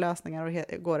att hitta lösningar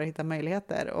och går att hitta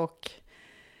möjligheter, och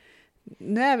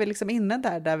nu är vi liksom inne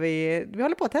där vi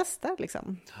håller på att testa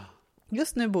liksom.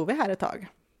 Just nu bor vi här ett tag.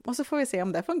 Och så får vi se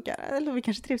om det funkar. Eller vi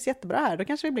kanske trivs jättebra här. Då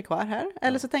kanske vi blir kvar här.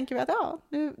 Eller så tänker vi att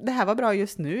det här var bra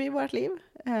just nu i vårt liv.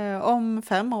 Om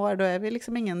 5 år då är vi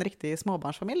liksom ingen riktig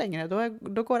småbarnsfamilj längre.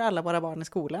 Då går alla våra barn i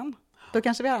skolan. Då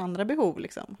kanske vi har andra behov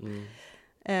liksom.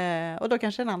 Och då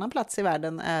kanske en annan plats i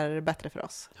världen är bättre för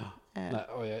oss. Nej,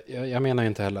 och jag menar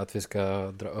inte heller att vi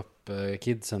ska dra upp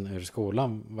kidsen ur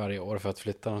skolan varje år för att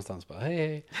flytta någonstans. Bara,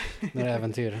 hej, nu är det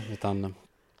äventyr. Utan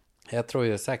jag tror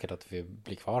ju säkert att vi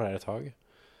blir kvar här ett tag.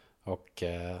 Och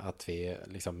att vi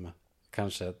liksom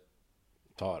kanske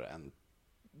tar en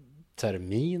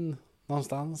termin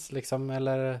någonstans. Liksom,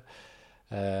 eller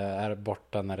är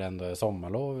borta när det ändå är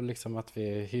sommarlov. Liksom, att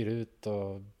vi hyr ut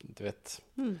och du vet,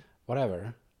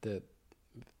 whatever.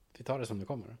 Vi tar det som det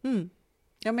kommer.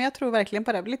 Ja, men jag tror verkligen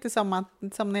på det. Lite som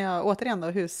när jag återigen då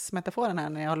husmetaforen här,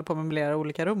 när jag håller på att möblera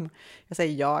olika rum. Jag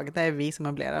säger det är vi som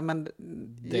möblerar, men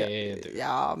det är du.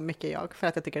 Ja, mycket jag, för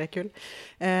att jag tycker det är kul.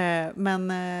 Men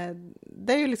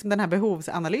det är ju liksom den här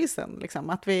behovsanalysen, liksom,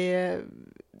 att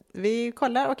vi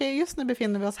kollar, okej, just nu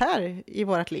befinner vi oss här i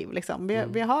vårt liv. Liksom.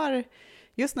 Vi har,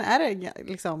 just nu är det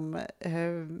liksom,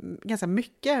 ganska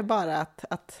mycket bara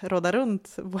att råda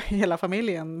runt hela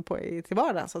familjen till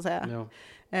vardag, så att säga. Ja.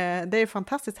 Det är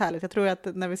fantastiskt härligt. Jag tror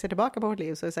att när vi ser tillbaka på vårt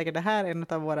liv så är säkert det här en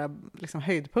av våra liksom,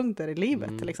 höjdpunkter i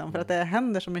livet. Liksom, för att det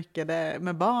händer så mycket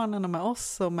med barnen och med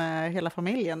oss och med hela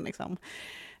familjen. Liksom.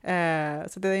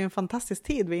 Så det är en fantastisk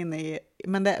tid vi är inne i.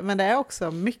 Men det är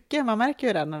också mycket, man märker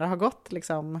ju det när det har gått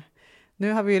liksom.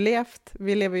 Nu har vi ju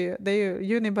lever ju, det är ju,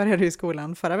 Juni började i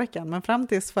skolan förra veckan, men fram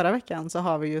tills förra veckan så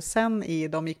har vi ju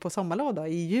de gick på sommarlov då,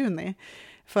 i juni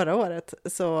förra året,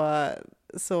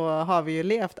 så har vi ju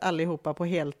levt allihopa på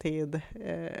heltid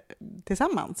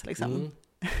tillsammans liksom.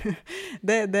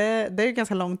 Det är ju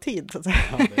ganska lång tid så att säga.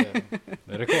 Ja,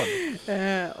 det är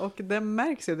rekord. Och det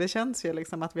märks ju, det känns ju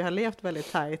liksom att vi har levt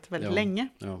väldigt tajt väldigt länge.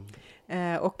 Ja.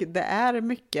 Och det är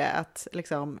mycket att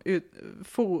liksom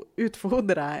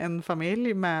utfodra en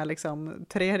familj med liksom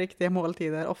 3 riktiga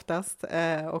måltider oftast,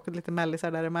 och lite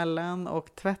mellisar däremellan,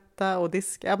 och tvätta och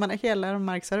diska. Ja, men hela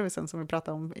markservicen som vi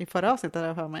pratade om i förra avsnittet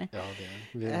där för mig. Ja,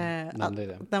 vi nämnde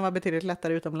det. Den var betydligt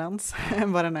lättare utomlands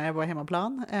än vad den är på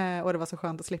hemmaplan, och det var så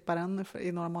skönt att slippa den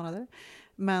i några månader.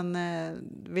 Men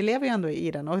vi lever ju ändå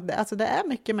i den, och det är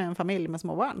mycket med en familj med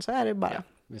små barn, så är det bara. Ja,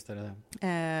 visst är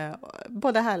det.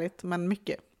 Både härligt men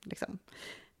mycket liksom.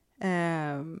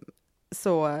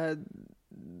 Så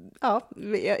ja,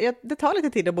 det tar lite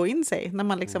tid att bo in sig när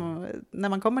man liksom, när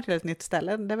man kommer till ett nytt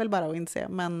ställe. Det är väl bara att inse,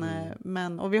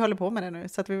 men och vi håller på med det nu,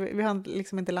 så att vi har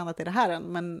liksom inte landat i det här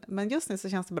än, men just nu så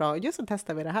känns det bra, just nu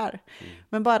testar vi det här.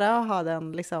 Men bara att ha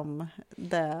den liksom,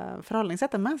 det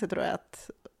förhållningssättet med sig, tror jag att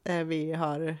vi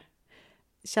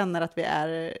känner att vi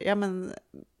är,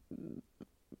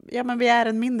 men vi är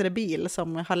en mindre bil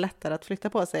som har lättare att flytta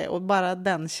på sig, och bara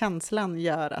den känslan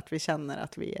gör att vi känner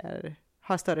att vi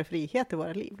har större frihet i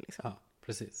våra liv. Liksom. Ja,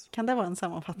 precis. Kan det vara en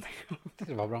sammanfattning?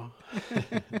 Det var bra.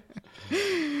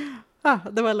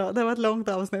 Det var ett långt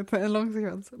avsnitt, en lång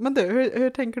sekvens. Men du, hur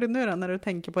tänker du nu då när du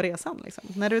tänker på resan? Liksom?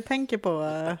 När du tänker på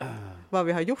vad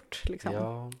vi har gjort? Liksom?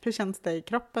 Ja. Hur känns det i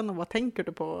kroppen, och vad tänker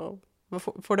du på?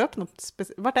 Får du upp något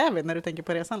vart är vi när du tänker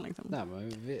på resan? Liksom? Nej, men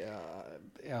vi är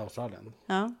i Australien.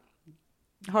 Ja.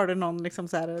 Har du någon liksom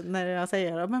så här, när jag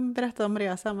säger men berätta om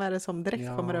resan, vad är det som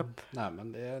direkt kommer upp? Nej,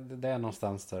 men det är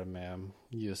någonstans där med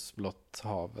ljusblått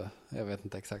hav. Jag vet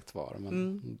inte exakt var,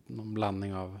 men någon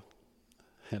blandning av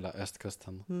hela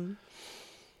östkusten.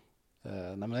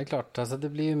 Nej, men det är klart, alltså det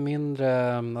blir ju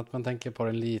mindre, att man tänker på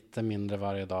det lite mindre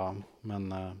varje dag.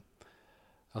 Men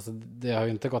alltså det har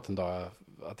ju inte gått en dag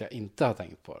att jag inte har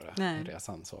tänkt på det. Nej.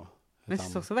 Resan så. Men det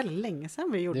är så väldigt länge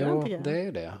sedan vi gjorde den. Jo, det är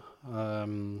ju det.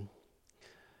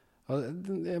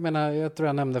 Jag menar, jag tror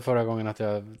jag nämnde förra gången att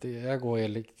jag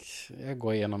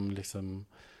går igenom liksom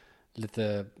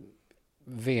lite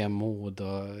vemod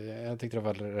och jag tyckte det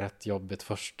var rätt jobbigt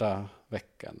första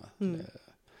veckan.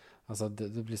 Alltså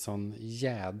det blir sån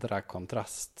jädra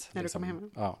kontrast. När liksom. du kommer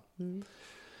hem? Ja.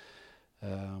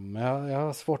 Men jag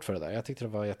har svårt för det där. Jag tyckte det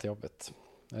var jättejobbigt.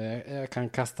 Jag kan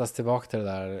kastas tillbaka till det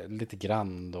där lite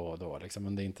grann då och då. Liksom,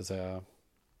 men det är inte så jag...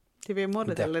 Till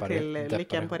vemodet eller till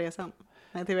lyckan på resan?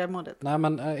 Nej, till vemodet. Nej,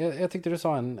 men jag tyckte du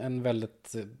sa en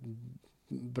väldigt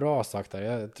bra sak där.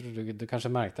 Jag tror du kanske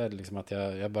märkte liksom att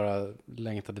jag bara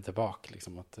längtade tillbaka.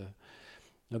 Liksom, att,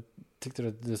 jag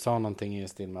tyckte du sa någonting i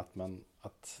stil med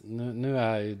att nu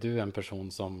är ju du en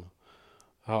person som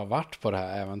har varit på det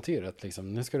här äventyret.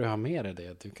 Liksom. Nu ska du ha med dig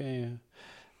det. Du kan ju...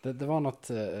 Det var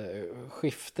något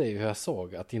skifte i hur jag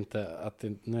såg. Att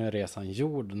nu är resan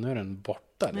gjord, nu är den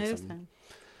borta. Liksom. Nej,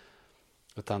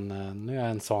 Utan nu är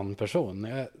jag en sån person.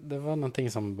 Det var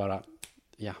någonting som bara,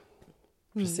 ja,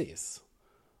 precis.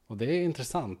 Och det är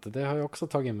intressant. Det har jag också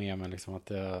tagit med mig. Liksom, att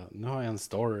nu har jag en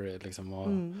story. Liksom,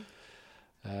 och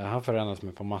jag har förändrat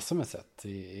mig på massor med sätt.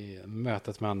 I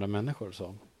mötet med andra människor.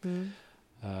 Så.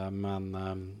 Men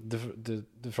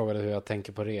du frågade hur jag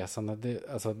tänker på resan.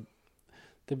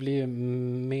 Det blir ju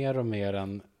mer och mer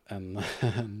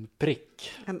en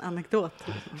prick. En anekdot.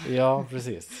 Ja,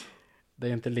 precis. Det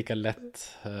är inte lika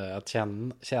lätt att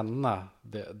känna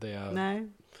det. Nej.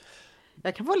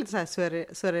 Jag kan få lite så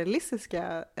här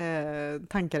surrealistiska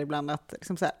tankar ibland. Att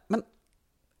liksom så här, men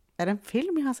är det en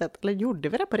film jag har sett? Eller gjorde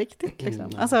vi det på riktigt?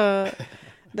 Liksom?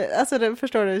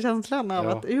 Förstår du känslan av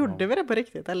att gjorde vi det på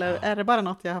riktigt? Eller är det bara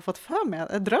något jag har fått för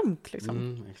mig? Drömt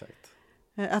liksom? Exakt.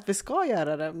 Att vi ska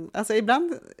göra det. Alltså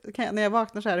ibland när jag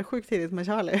vaknar så här sjukt tidigt med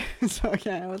Charlie så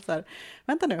kan jag vara så här,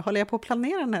 vänta nu, håller jag på att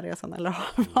planera den här resan eller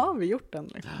har vi gjort den?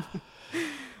 Liksom?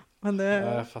 Men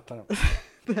jag fattar.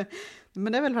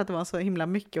 Men det är väl för att det var så himla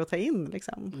mycket att ta in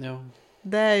liksom. Ja.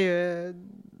 Det är ju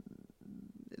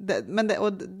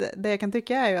det jag kan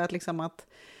tycka är ju att liksom att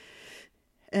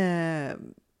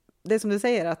det är som du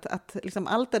säger, att liksom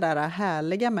allt det där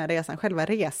härliga med resan, själva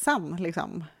resan,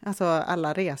 liksom, alltså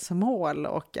alla resmål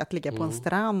och att ligga på en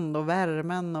strand och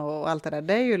värmen och allt det där,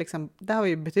 det är ju liksom, det har vi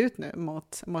ju bytt ut nu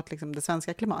mot liksom det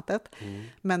svenska klimatet.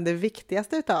 Men det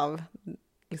viktigaste utav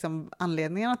liksom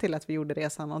anledningarna till att vi gjorde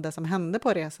resan och det som hände på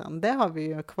resan, det har vi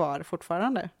ju kvar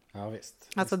fortfarande. Ja, visst.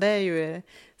 Alltså det är ju,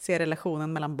 se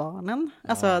relationen mellan barnen.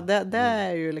 Alltså det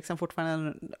är ju liksom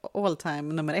fortfarande all time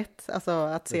nummer 1. Alltså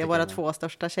att se våra 2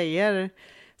 största tjejer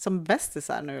som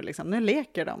bästisar nu liksom. Nu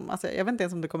leker de. Alltså jag vet inte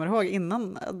ens om du kommer ihåg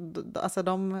innan. Alltså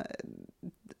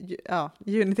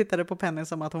Juni tittade på Penny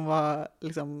som att hon var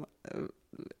liksom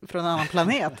från en annan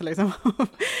planet liksom.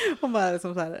 Hon var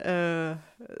liksom så här,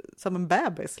 som en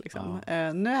bebis liksom.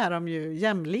 Nu är de ju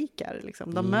jämlikar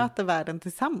liksom. De möter världen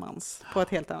tillsammans på ett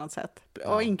helt annat sätt.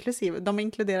 Och de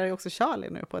inkluderar ju också Charlie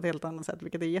nu på ett helt annat sätt,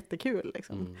 vilket är jättekul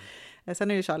liksom.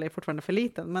 Sen är ju Charlie fortfarande för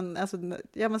liten, men alltså,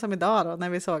 men som idag då, när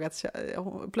vi såg att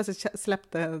plötsligt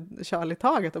släppte Charlie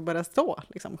taget och började stå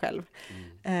liksom själv.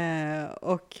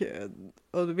 Och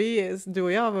du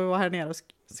och jag var här nere och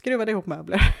skruvade ihop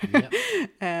möbler.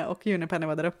 Och Junipenny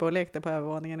var där uppe och lekte på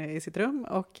övervåningen i sitt rum.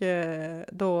 Och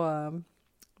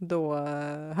då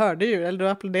hörde ju, eller då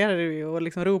applåderade du ju och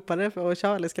liksom ropade, och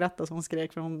Charlie skrattade så hon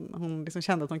skrek, för hon liksom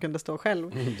kände att hon kunde stå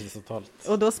själv.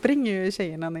 Och då springer ju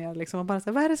tjejerna ner liksom och bara så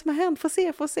här, vad är det som har hänt? Få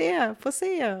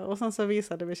se. Och sen så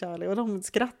visade vi Charlie och de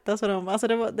skrattade så alltså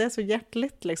det är så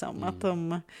hjärtligt liksom att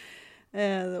de...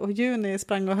 Och Juni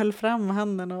sprang och höll fram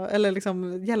handen eller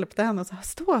liksom hjälpte henne och sa,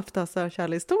 stå upp då, sa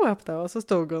Charlie, stå upp då, och så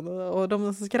stod hon och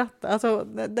de skrattade. Alltså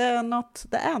det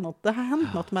har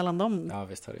hänt något mellan dem. Ja,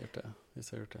 visst har det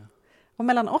gjort det. Och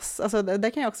mellan oss, alltså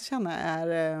det kan jag också känna är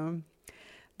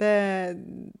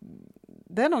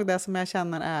det är nog det som jag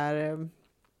känner är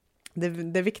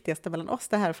det viktigaste mellan oss,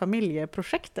 det här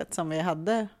familjeprojektet som vi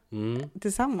hade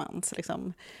tillsammans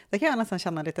liksom. Det kan jag nästan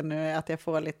känna lite nu, att jag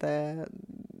får lite,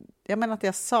 jag menar att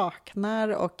jag saknar,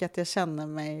 och att jag känner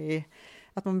mig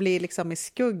att man blir liksom i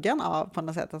skuggan av på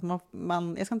något sätt, att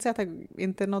man jag ska inte säga att det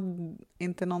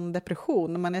inte någon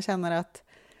depression, men jag känner att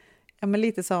men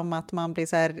lite som att man blir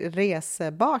så här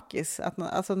resebakis, att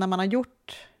alltså när man har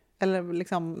gjort, eller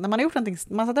liksom när man har gjort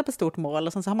någonting, man satt upp ett stort mål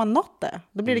och sen så har man nått det,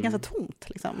 då blir det ganska tomt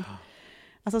liksom.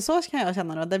 Alltså så kan jag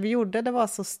känna, det vi gjorde, det var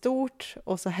så stort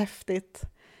och så häftigt.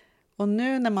 Och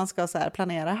nu när man ska så här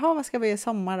planera, vad ska vi i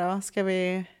sommar då? Ska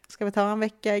vi ta en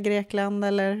vecka i Grekland,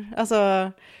 eller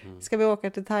alltså ska vi åka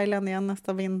till Thailand igen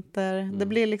nästa vinter? Det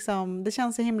blir liksom, det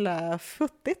känns så himla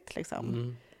futtigt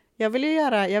liksom. Jag vill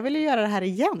ju göra det här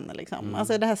igen liksom.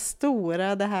 Alltså det här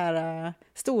stora, det här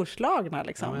storslagna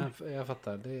liksom. Ja, men jag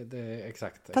fattar, det är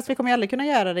exakt. Fast vi kommer ju aldrig kunna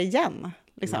göra det igen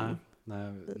liksom.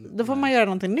 Nej, då får man göra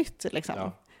någonting nytt liksom.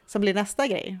 Ja. Som blir nästa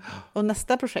grej. Och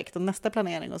nästa projekt och nästa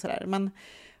planering och sådär. Men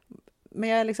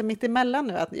jag är liksom mitt emellan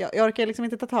nu. Att jag orkar liksom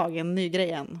inte ta tag i en ny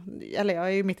grej än. Eller jag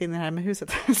är ju mitt inne i det här med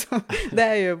huset. Så det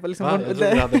är ju liksom... Jag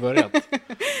trodde du hade börjat.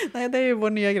 Nej, det är ju vår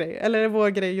nya grej. Eller vår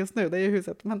grej just nu, det är ju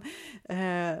huset. Men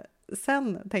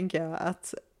sen tänker jag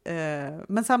att...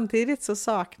 men samtidigt så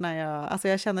saknar jag... Alltså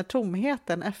jag känner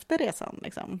tomheten efter resan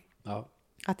liksom. Ja.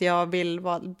 Att jag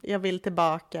vill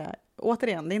tillbaka...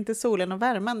 Återigen, det är inte solen och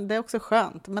värmen. Det är också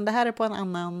skönt. Men det här är på en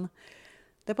annan...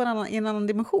 Det är på en annan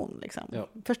dimension liksom. Ja.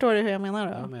 Förstår du hur jag menar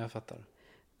då? Ja, men jag fattar.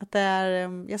 Att det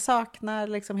är, jag saknar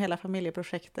liksom hela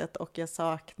familjeprojektet och jag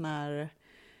saknar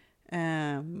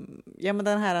men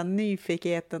den här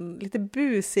nyfikenheten, lite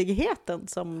busigheten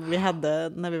som vi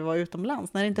hade när vi var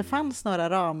utomlands. När det inte fanns några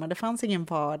ramar, det fanns ingen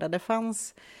vardag,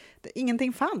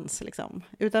 ingenting fanns liksom.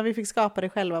 Utan vi fick skapa det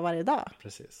själva varje dag.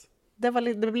 Precis. Det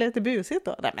blev lite busigt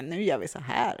då. Nej, men nu gör vi så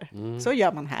här. Så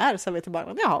gör man här, så vi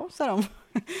tillbaka. Ja, så de.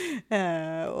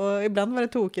 Och ibland var det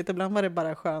tokigt, ibland var det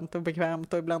bara skönt och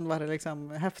bekvämt och ibland var det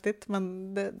liksom häftigt.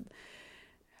 Men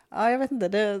jag vet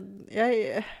inte.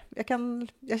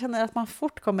 Jag känner att man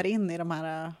fort kommer in i de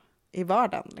här i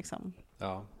vardagen liksom.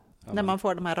 Ja. När man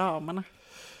får de här ramarna.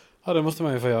 Ja, det måste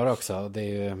man ju få göra också. Det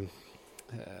är ju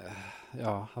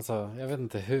alltså jag vet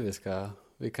inte hur vi ska.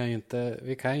 Vi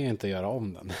kan ju inte göra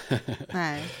om den.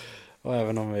 Nej. Och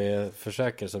även om vi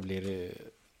försöker så blir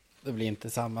det blir inte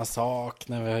samma sak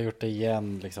när vi har gjort det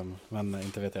igen liksom. Men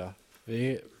inte vet jag.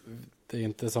 Det är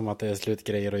inte som att det är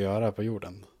slutgrejer att göra på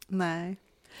jorden.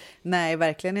 Nej,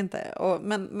 verkligen inte.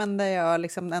 Men det jag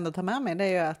liksom ändå tar med mig, det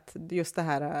är ju att just det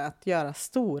här att göra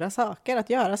stora saker, att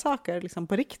göra saker liksom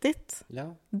på riktigt.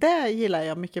 Ja. Det gillar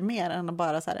jag mycket mer än att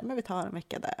bara så här, men vi tar en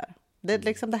vecka där.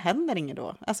 Det händer inget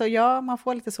då. Alltså man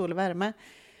får lite sol och värme.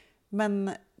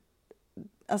 Men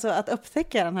alltså att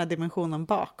upptäcka den här dimensionen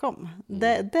bakom,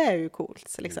 det är ju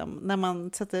coolt. Liksom. När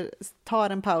man tar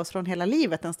en paus från hela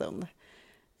livet en stund.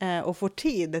 Och får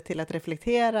tid till att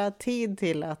reflektera, tid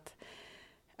till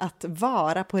att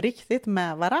vara på riktigt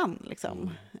med varann.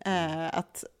 Liksom.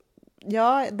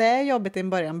 Det är jobbigt i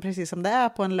början, precis som det är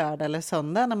på en lördag eller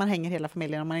söndag när man hänger hela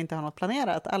familjen och man inte har något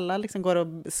planerat. Alla liksom går och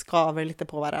skaver lite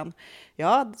på varann.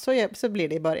 Ja, så blir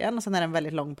det i början och sen är det en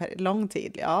väldigt lång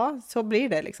tid. Ja, så blir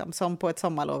det liksom. Som på ett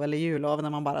sommarlov eller jullov när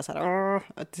man bara så här,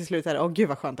 till slut är det, gud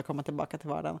vad skönt att komma tillbaka till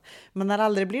vardagen. Men när det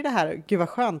aldrig blir det här, gud vad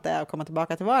skönt det är att komma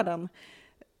tillbaka till vardagen,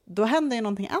 då händer ju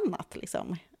någonting annat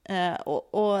liksom.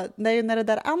 Och det är ju när det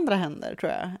där andra händer,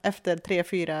 tror jag, efter 3,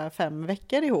 4, 5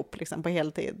 veckor ihop liksom, på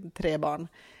heltid, 3 barn,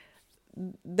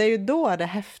 det är ju då det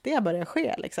häftiga börjar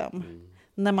ske liksom.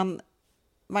 När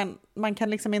man kan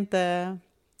liksom inte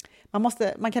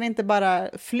man kan inte bara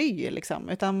fly liksom,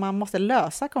 utan man måste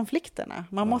lösa konflikterna,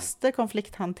 man måste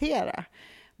konflikthantera.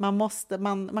 Man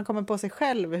kommer på sig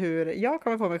själv jag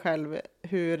kommer på mig själv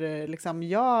hur liksom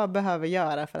jag behöver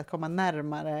göra för att komma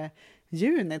närmare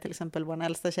Juni, till exempel, vår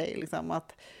äldsta tjej liksom,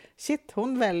 att shit,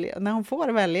 när hon får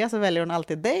välja så väljer hon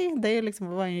alltid dig. Det är liksom,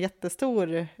 var en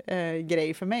jättestor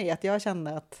grej för mig, att jag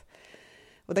kände att,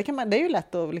 och det är ju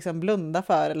lätt att liksom blunda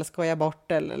för eller skoja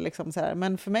bort eller liksom så här,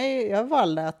 men för mig, jag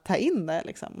valde att ta in det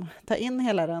liksom, ta in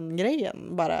hela den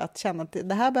grejen, bara att känna att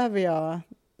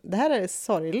det här är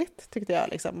sorgligt, tyckte jag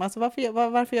liksom. Alltså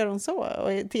varför gör hon så?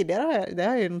 Och tidigare det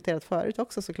har jag ju noterat förut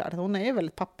också, såklart, att hon är ju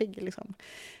väldigt pappig liksom.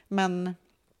 Men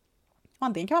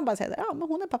antingen kan man bara säga, men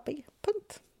hon är pappig,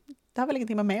 punkt. Det har väl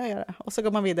ingenting med mig att göra. Och så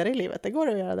går man vidare i livet, det går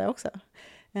att göra det också.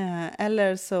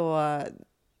 Eller så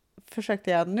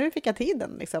försökte jag, nu fick jag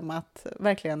tiden liksom, att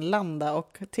verkligen landa,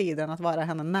 och tiden att vara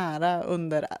henne nära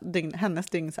under hennes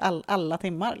dygns alla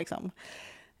timmar liksom.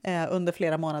 Under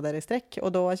flera månader i sträck.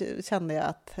 Och då kände jag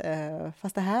att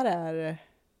fast det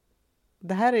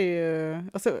här är ju,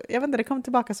 alltså, jag vet inte, det kom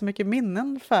tillbaka så mycket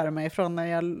minnen för mig från när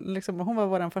jag liksom, hon var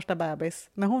vår första bebis,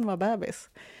 när hon var bebis.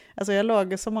 Alltså jag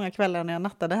låg så många kvällar när jag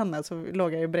nattade henne, så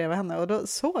låg jag ju bredvid henne och då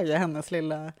såg jag hennes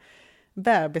lilla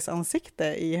bebisansikte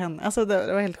i henne. Alltså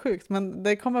det var helt sjukt, men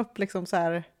det kom upp liksom så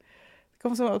här, det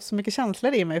kom så mycket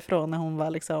känslor i mig från när hon var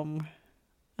liksom,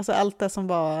 alltså allt det som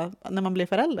var när man blir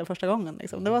förälder första gången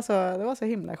liksom. Det var så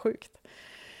himla sjukt.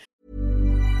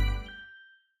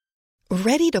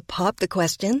 Ready to pop the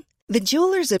question? The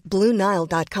jewelers at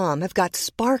BlueNile.com have got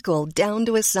sparkle down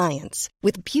to a science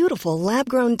with beautiful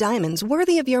lab-grown diamonds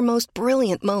worthy of your most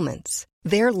brilliant moments.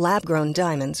 Their lab-grown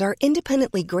diamonds are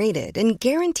independently graded and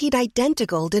guaranteed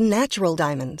identical to natural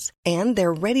diamonds, and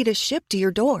they're ready to ship to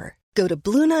your door. Go to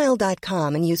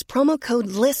BlueNile.com and use promo code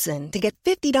LISTEN to get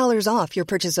 $50 off your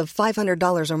purchase of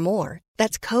 $500 or more.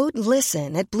 That's code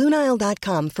LISTEN at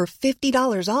BlueNile.com for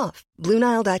 $50 off.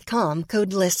 BlueNile.com,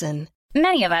 code LISTEN.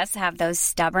 Many of us have those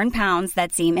stubborn pounds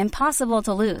that seem impossible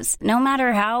to lose, no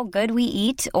matter how good we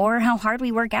eat or how hard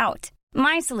we work out.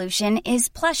 My solution is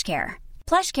PlushCare.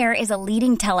 PlushCare is a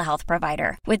leading telehealth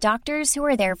provider with doctors who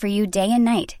are there for you day and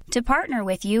night to partner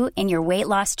with you in your weight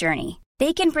loss journey.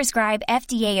 They can prescribe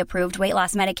FDA-approved weight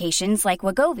loss medications like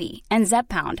Wegovy and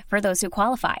Zepbound for those who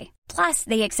qualify. Plus,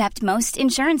 they accept most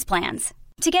insurance plans.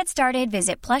 To get started,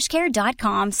 visit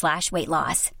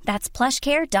plushcare.com/weightloss. That's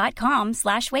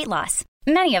plushcare.com/weightloss.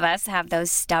 Many of us have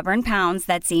those stubborn pounds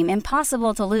that seem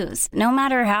impossible to lose, no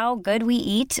matter how good we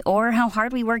eat or how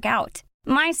hard we work out.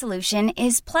 My solution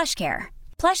is PlushCare.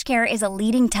 PlushCare is a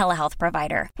leading telehealth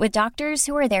provider with doctors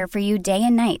who are there for you day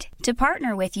and night to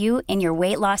partner with you in your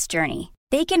weight loss journey.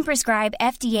 They can prescribe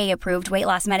FDA-approved weight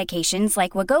loss medications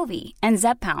like Wegovy and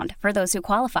Zepbound for those who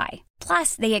qualify.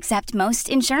 Plus, they accept most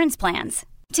insurance plans.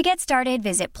 To get started,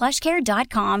 visit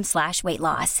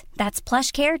plushcare.com/weightloss. That's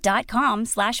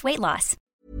plushcare.com/weightloss.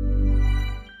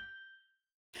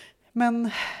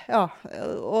 Men ja,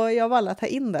 och jag valde att ta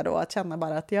in det då, att känna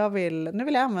bara att nu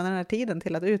vill jag använda den här tiden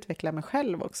till att utveckla mig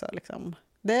själv också. Liksom.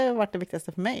 Det har varit det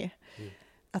viktigaste för mig.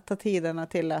 Att ta tiderna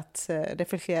till att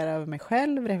reflektera över mig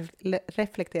själv,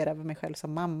 reflektera över mig själv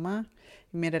som mamma,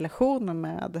 i min relation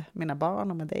med mina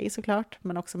barn och med dig såklart,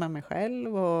 men också med mig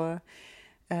själv och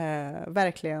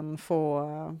verkligen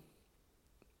få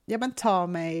ta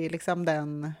mig liksom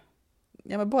den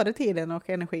både tiden och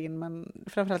energin, men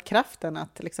framförallt kraften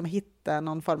att liksom hitta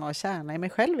någon form av kärna i mig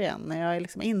själv igen. När jag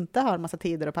liksom inte har massa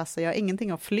tider att passa, jag har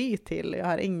ingenting att fly till, jag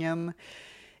har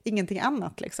ingenting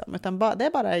annat liksom, utan det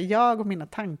är bara jag och mina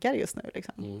tankar just nu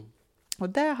liksom. Och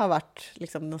det har varit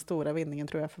liksom den stora vinningen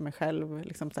tror jag för mig själv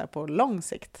liksom så här på lång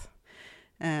sikt.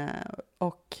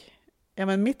 Och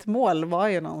men mitt mål var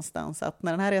ju någonstans att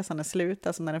när den här resan är slut,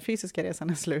 alltså när den fysiska resan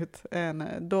är slut,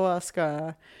 då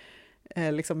ska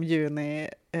liksom Juni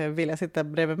vilja sitta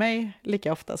bredvid mig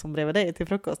lika ofta som bredvid dig till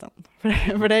frukosten.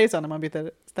 För det är ju så när man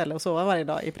byter ställe och sover varje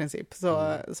dag i princip, så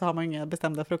har man inga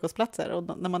bestämda frukostplatser.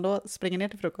 Och när man då springer ner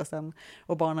till frukosten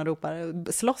och barnen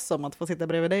ropar, slåss om att få sitta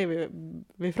bredvid dig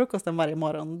vid frukosten varje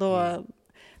morgon, då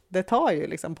det tar ju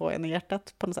liksom på en i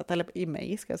hjärtat på något sätt, eller i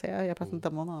mig ska jag säga. Jag pratar inte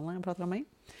om någon annan, jag pratar om mig.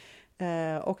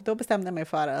 Och då bestämde jag mig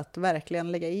för att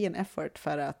verkligen lägga i en effort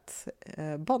för att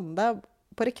bonda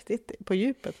på riktigt, på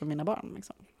djupet för mina barn.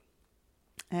 Liksom.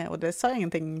 Och det sa jag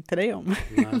ingenting till dig om.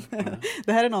 Nej.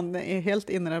 Det här är någon helt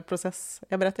inre process.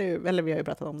 Jag berättar ju, eller vi har ju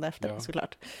pratat om det efter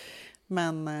såklart.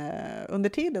 Men under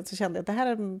tiden så kände jag att det här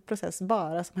är en process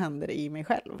bara som händer i mig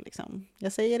själv. Liksom.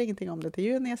 Jag säger ingenting om det till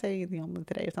Juni, jag säger ingenting om det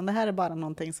till dig. Utan det här är bara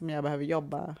någonting som jag behöver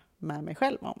jobba med mig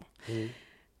själv om.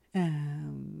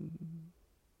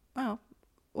 Ja.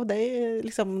 Och det är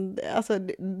liksom, alltså,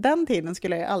 den tiden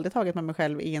skulle jag aldrig tagit med mig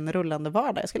själv i en rullande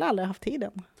vardag. Jag skulle aldrig haft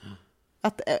tiden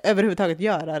att överhuvudtaget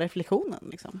göra reflektionen.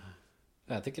 Liksom.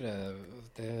 Jag tycker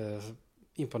det är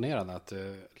imponerande att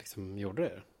du liksom gjorde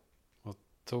det. Och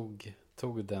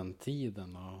tog den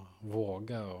tiden och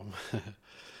våga. Och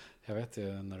jag vet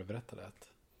ju när du berättade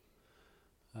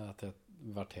att jag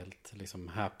varit helt liksom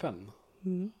häpen.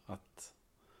 Att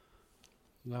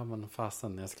ja, men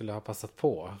fasen, jag skulle ha passat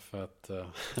på för att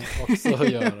också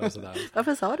göra sådär.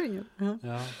 Varför sa du inget?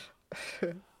 Ja.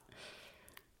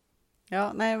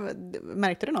 Ja, nej,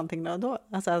 märkte du någonting då?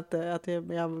 Alltså att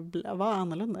jag var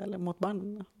annorlunda eller mot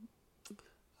barnen?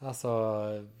 Alltså,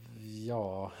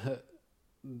 ja.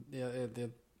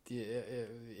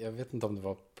 Jag vet inte om det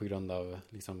var på grund av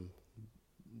liksom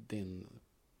din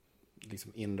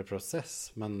liksom inre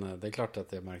process, men det är klart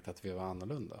att jag märkte att vi var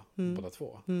annorlunda båda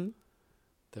två.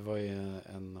 Det var ju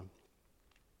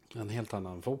en helt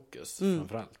annan fokus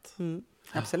framförallt.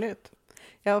 Absolut.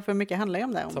 Ja, för mycket handlar ju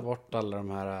om det. Ta bort alla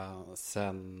de här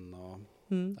sen och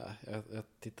jag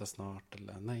tittar snart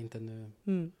eller nej, inte nu.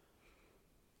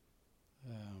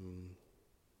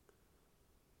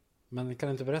 Men kan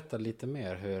du inte berätta lite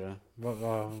mer hur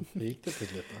gick det till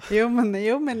slut då? Jo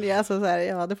men alltså så här,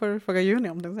 ja, det får du fråga Juni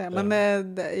om det. Men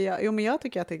men jag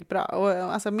tycker att det gick bra. Och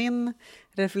alltså min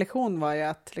reflektion var ju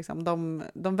att liksom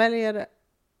de väljer.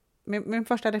 Min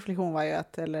första reflektion var ju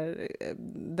att, eller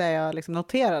det jag liksom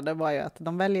noterade var ju att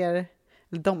de väljer,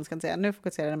 eller de ska inte säga, nu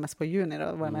fokuserar jag mest på Juni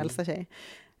då, vår äldsta tjej.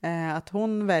 Att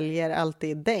hon väljer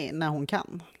alltid dig när hon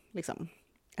kan. Liksom.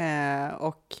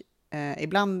 Och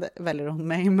ibland väljer hon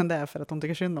mig, men det är för att hon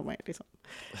tycker synd om mig. Liksom.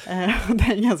 Det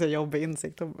är en ganska jobbig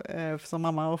insikt som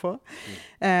mamma att få.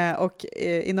 Och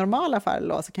i normala fall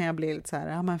då, så kan jag bli lite så här,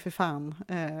 ja men för fan.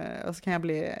 Och så kan jag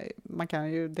bli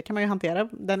det kan man ju hantera,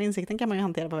 den insikten kan man ju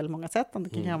hantera på väldigt många sätt.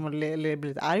 Antingen kan man bli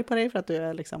lite arg på dig för att du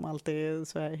är liksom alltid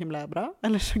så himla bra,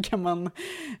 eller så kan man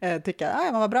tycka,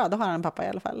 men vad bra, då har han en pappa i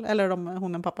alla fall, eller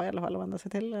hon en pappa i alla fall att vända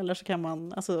sig till, eller så kan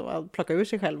man alltså plocka ur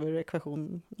sig själv ur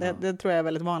ekvation. Det tror jag är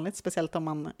väldigt vanligt, speciellt om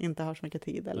man inte har så mycket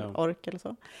tid eller ork eller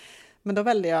så. Men då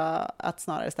väljer jag att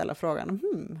snarare ställa frågan,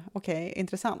 okej,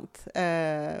 intressant.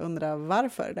 Undrar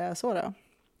varför det är så då?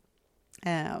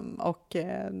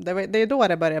 Det är då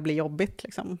det börjar bli jobbigt,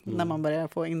 liksom, när man börjar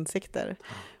få insikter.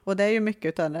 Och det är ju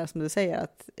mycket av det som du säger,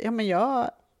 att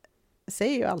jag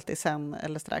säger ju alltid sen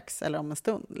eller strax eller om en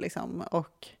stund. Liksom,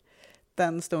 och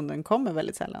den stunden kommer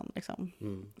väldigt sällan. Liksom.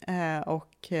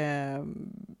 Och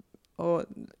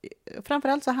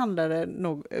framförallt så handlar det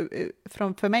nog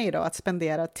för mig då att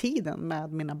spendera tiden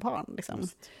med mina barn. Liksom.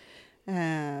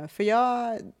 För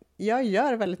jag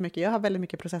gör väldigt mycket, jag har väldigt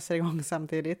mycket processer igång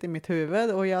samtidigt i mitt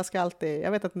huvud, och jag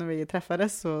vet att när vi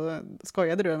träffades så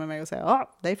skojade du med mig och sa,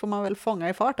 det får man väl fånga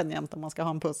i farten jämt om man ska ha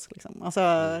en puss. Liksom. Alltså,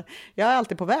 jag är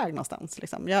alltid på väg någonstans.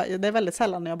 Liksom. Det är väldigt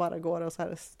sällan när jag bara går och så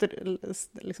här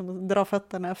liksom drar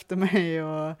fötterna efter mig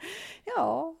och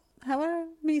här var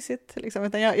det mysigt. Liksom.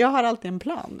 Utan jag har alltid en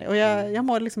plan, och jag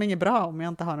mår liksom inget bra om jag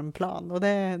inte har en plan, och det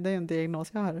är en diagnos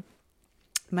jag har.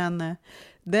 Men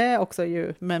det är också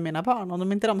ju med mina barn.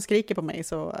 Om inte de skriker på mig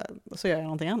så gör jag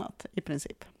någonting annat i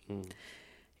princip.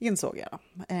 Insåg jag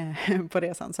på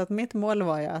resan. Så att mitt mål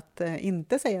var ju att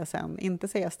inte säga sen, inte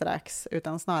säga strax,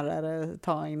 utan snarare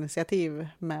ta initiativ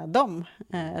med dem.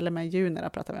 Eller med Junera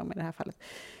pratar vi om i det här fallet.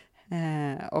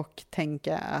 Och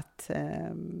tänka att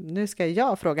nu ska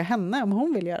jag fråga henne om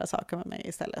hon vill göra saker med mig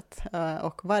istället.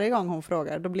 Och varje gång hon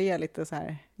frågar, då blir jag lite så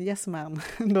här, yes man,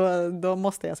 då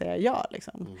måste jag säga ja.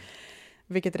 Liksom.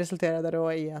 Vilket resulterade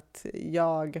då i att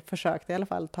jag försökte i alla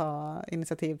fall ta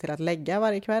initiativ till att lägga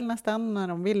varje kväll nästan. När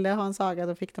de ville ha en saga,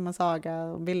 då fick de en saga.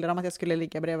 Och ville de att jag skulle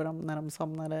ligga bredvid dem när de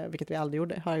somnade, vilket vi aldrig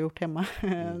gjorde, har jag gjort hemma.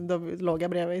 Då låg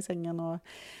jag bredvid i sängen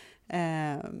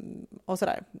och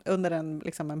sådär, under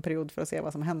en period för att se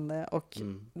vad som hände. Och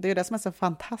det är ju det som är så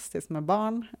fantastiskt med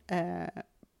barn,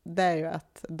 det är ju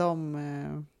att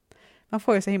man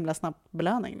får ju så himla snabb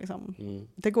belöning liksom.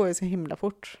 Det går ju så himla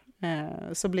fort,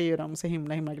 så blir ju de så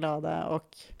himla glada,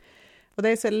 och det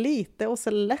är så lite och så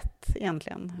lätt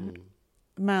egentligen.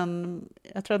 Men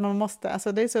jag tror att man måste,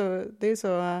 alltså det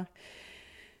är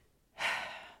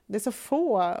så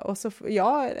få, och så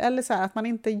eller så här, att man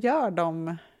inte gör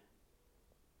dem.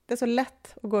 Det är så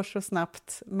lätt och går så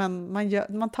snabbt, men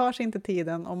man tar sig inte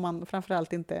tiden, och man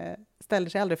framförallt inte ställer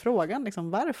sig aldrig frågan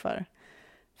liksom, varför.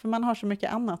 För man har så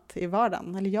mycket annat i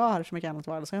vardagen, eller jag har så mycket annat i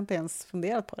vardagen, så jag har inte ens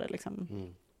funderat på det. Liksom.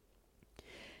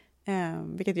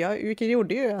 Vilket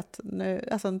gjorde ju att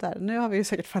nu har vi ju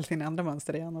säkert fallit in i andra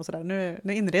mönster igen och sådär.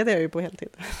 Nu inreder jag ju på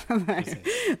heltid.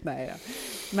 Nej.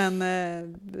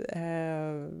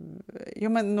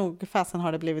 Men nog fasen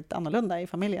har det blivit annorlunda i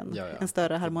familjen. Ja. En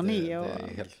större harmoni. Det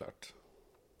är helt klart.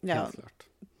 Helt klart.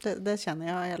 Det känner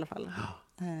jag i alla fall.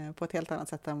 På ett helt annat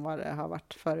sätt än vad det har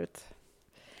varit förut.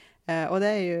 Och det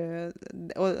är ju,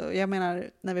 och jag menar,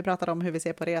 när vi pratar om hur vi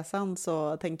ser på resan,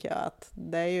 så tänker jag att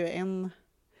det är ju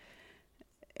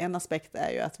en aspekt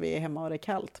är ju att vi är hemma och det är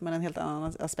kallt, men en helt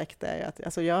annan aspekt är ju att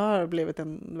alltså jag har blivit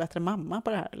en bättre mamma på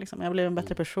det här. Liksom. Jag har blivit en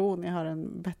bättre person, jag har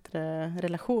en bättre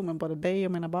relation med både dig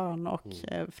och mina barn, och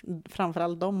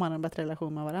framförallt de har en bättre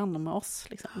relation med varandra och med oss.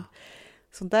 Liksom.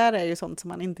 Så där är ju sånt som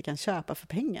man inte kan köpa för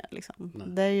pengar. Liksom.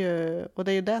 Det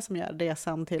är ju det som gör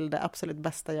resan till det absolut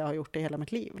bästa jag har gjort i hela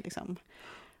mitt liv. Liksom.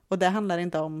 Och det handlar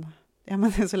inte om, men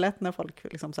det är så lätt när folk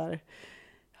liksom så här,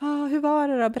 hur var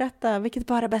det då? Berätta, vilket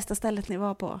bara bästa stället ni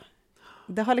var på?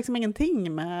 Det har liksom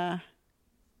ingenting med,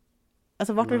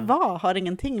 alltså vart vi var har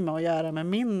ingenting med att göra med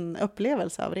min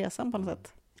upplevelse av resan på något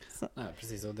sätt. Så. Nej,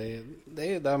 precis, och det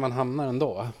är ju där man hamnar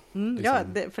ändå. Liksom. Ja,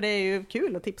 för det är ju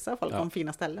kul att tipsa folk om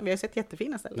fina ställen. Vi har sett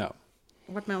jättefina ställen. Ja.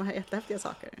 Och varit med om jättehäftiga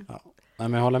saker. Ja. Nej,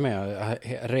 men jag håller med.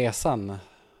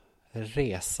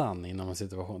 Resan inom en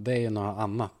situation, det är ju något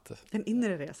annat. Den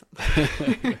inre resan.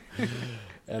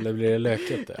 Eller blir det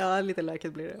lökigt? Ja, lite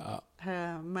lökigt blir det. Ja.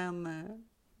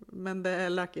 Men det är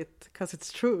lökigt 'cause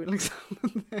it's true, liksom.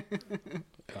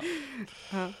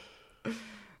 Ja.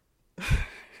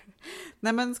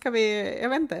 Nej, men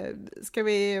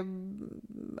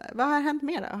vad har hänt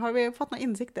mer då? Har vi fått några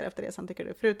insikter efter resan, tycker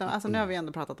du? Förutom, alltså nu har vi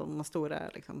ändå pratat om de stora,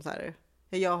 liksom så här.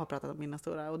 Jag har pratat om mina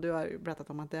stora, och du har ju pratat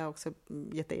om att det har också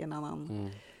gett dig en annan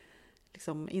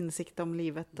liksom, insikt om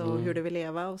livet och hur du vill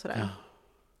leva och sådär.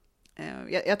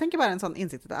 Ja. Jag tänker bara en sån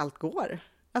insikt att allt går.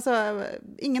 Alltså,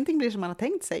 ingenting blir som man har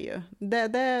tänkt sig ju.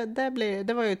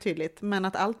 Det var ju tydligt, men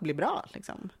att allt blir bra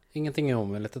liksom. Ingenting är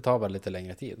omöjligt, det tar bara lite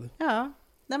längre tid. Ja,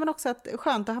 Nej, men också att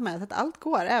skönt att ha med sig att allt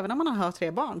går. Även om man har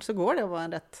 3 barn så går det att vara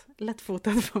en rätt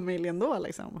lättfotad familj ändå.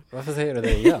 Liksom. Varför säger du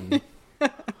det igen?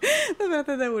 Jag vet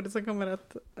att det är ordet som kommer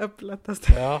att upplättas.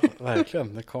 Ja,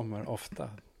 verkligen. Det kommer ofta.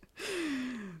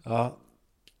 Ja.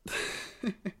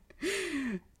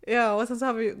 Ja, och sen så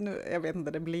har vi nu, jag vet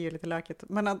inte, det blir ju lite lökigt.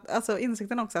 Men att, alltså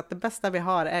insikten också att det bästa vi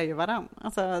har är ju varann.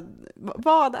 Alltså,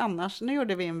 vad annars? Nu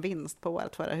gjorde vi en vinst på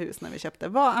vårt förra hus när vi köpte.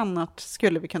 Vad annars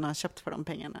skulle vi kunna ha köpt för de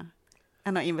pengarna?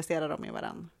 Än att investera dem i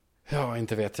varann. Ja,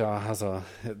 inte vet jag. Alltså,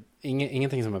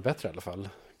 ingenting som är bättre i alla fall.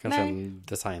 Kanske Nej. en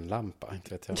designlampa, inte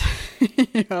vet jag.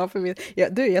 Ja, för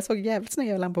jag såg jävligt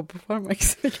snygga lampor på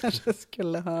Formex. Vi kanske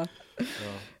skulle ha...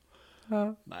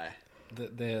 Ja. Nej,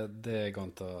 det går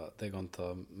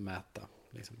inte att mäta.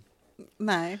 Liksom.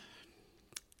 Nej.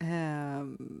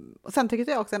 Och sen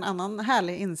tyckte jag också en annan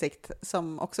härlig insikt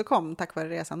som också kom tack vare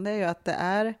resan, det är ju att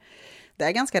det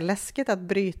är ganska läskigt att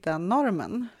bryta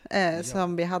normen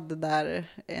som vi hade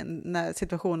där när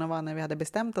situationen var när vi hade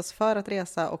bestämt oss för att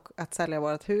resa och att sälja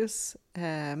vårt hus,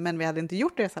 men vi hade inte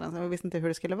gjort resan än, så vi visste inte hur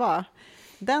det skulle vara.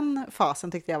 Den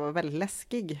fasen tyckte jag var väldigt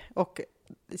läskig och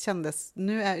kändes,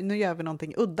 nu gör vi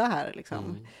någonting udda här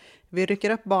liksom. Vi rycker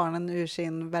upp barnen ur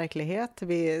sin verklighet.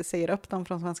 Vi säger upp dem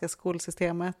från svenska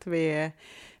skolsystemet.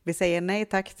 Vi säger nej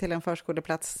tack till en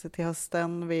förskoleplats till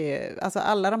hösten. Alltså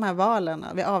alla de här valen.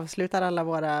 Vi avslutar alla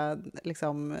våra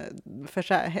liksom,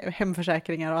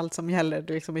 hemförsäkringar och allt som gäller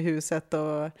liksom, i huset.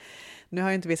 Och nu har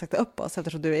ju inte vi sagt upp oss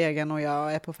eftersom du är egen och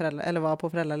jag är på var på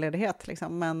föräldraledighet.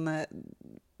 Liksom. Men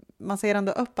man säger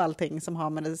ändå upp allting som har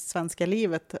med det svenska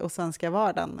livet och svenska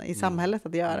vardagen i samhället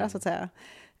att göra så att säga.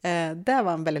 Det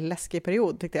var en väldigt läskig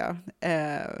period tyckte jag.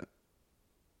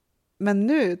 Men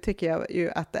nu tycker jag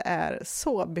ju att det är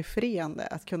så befriande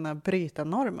att kunna bryta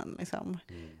normen. Liksom.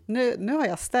 Nu har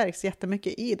jag stärkts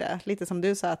jättemycket i det. Lite som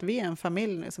du sa att vi är en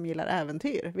familj nu som gillar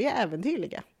äventyr. Vi är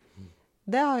äventyrliga.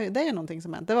 Det är ju någonting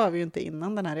som hänt. Det var vi ju inte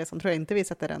innan den här resan. Tror jag inte vi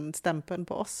sätter den stämpeln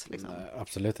på oss. Liksom. Nej,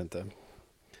 absolut inte.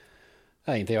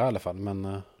 Nej, inte jag i alla fall.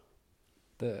 Men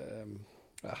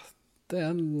det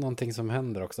är någonting som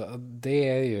händer också. Det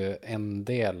är ju en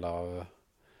del av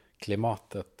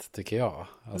klimatet tycker jag.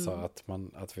 Alltså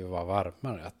att vi var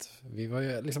varmare. Att vi var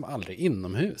ju liksom aldrig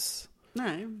inomhus.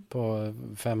 Nej. På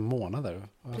 5 månader.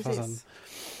 Precis.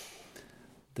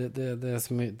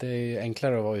 Det är ju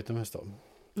enklare att vara utomhus då.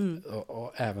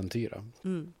 Och äventyra.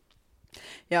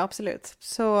 Ja, absolut.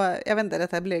 Så jag vet inte,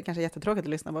 detta blir kanske jättetråkigt att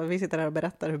lyssna på. Vi sitter här och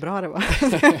berättar hur bra det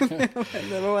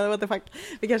var. What the fuck.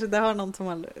 Vi kanske inte har någon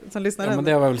som lyssnar. Ja, men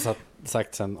det har vi väl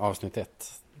sagt sedan avsnitt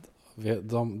 1.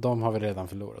 De har vi redan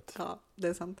förlorat. Ja, det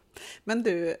är sant. Men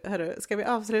du, hörru, ska vi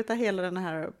avsluta hela den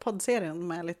här poddserien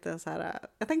med lite så här...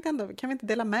 Jag tänkte ändå, kan vi inte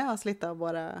dela med oss lite av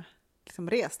våra liksom,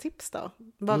 restips då?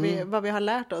 Vad vi har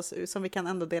lärt oss som vi kan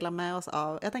ändå dela med oss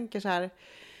av. Jag tänker så här,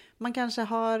 man kanske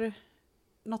har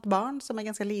något barn som är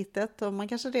ganska litet och man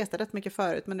kanske reste rätt mycket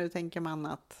förut, men nu tänker man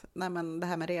att nej, men det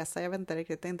här med resa, jag vet inte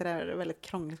riktigt, det är inte det väldigt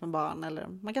krångligt med barn, eller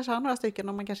man kanske har några stycken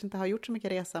och man kanske inte har gjort så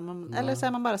mycket resa, eller så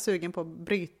är man bara sugen på att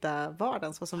bryta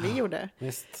vardagen så som vi gjorde.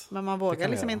 Visst. Men man vågar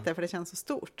liksom inte för det känns så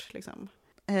stort liksom.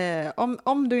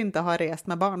 Om du inte har rest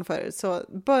med barn förut, så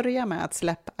börja med att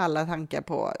släppa alla tankar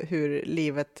på hur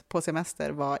livet på semester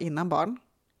var innan barn.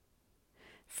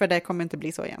 För det kommer inte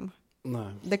bli så igen.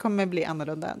 Nej. Det kommer bli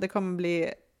annorlunda. Det kommer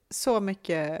bli så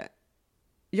mycket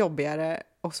jobbigare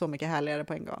och så mycket härligare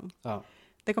på en gång. Ja.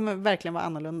 Det kommer verkligen vara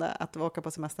annorlunda att åka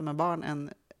på semester med barn än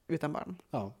utan barn.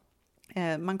 Ja.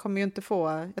 Man kommer ju inte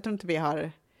få, jag tror inte vi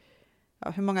har,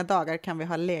 hur många dagar kan vi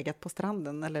ha legat på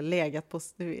stranden eller legat på,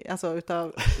 alltså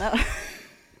utav...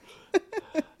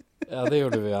 Ja, det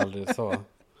gjorde vi aldrig så.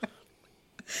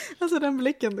 Alltså den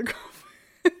blicken du kom.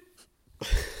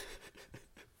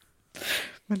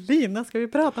 Men Lina, ska vi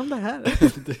prata om det här?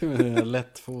 Det är med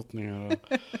lättfotningar och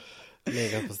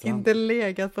legat på stranden. Inte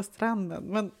legat på stranden,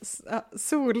 men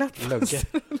solat på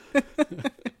stranden.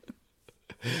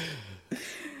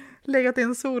 Legat i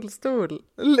en solstol.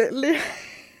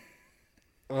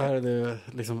 Vad är det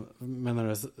liksom, menar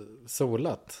du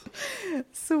solat?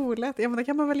 Solat, ja men det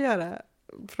kan man väl göra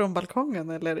från balkongen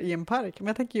eller i en park. Men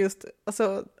jag tänker just,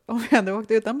 alltså, om vi hade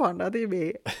åkt utan barn då hade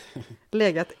vi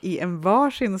legat i en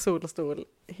varsin solstol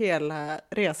hela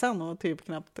resan och typ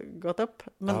knappt gått upp.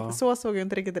 Men så såg ju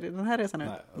inte riktigt den här resan ut.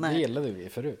 Nej. Det gillade vi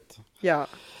förut. Ja.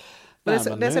 Och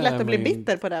det är så lätt att bli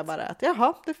bitter på det bara. Att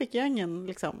jaha, det fick jag ingen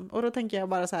liksom. Och då tänker jag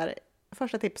bara så här,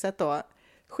 första tipset då.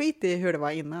 Skit i hur det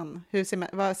var innan.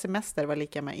 Vad semester var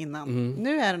lika med innan.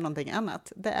 Nu är det någonting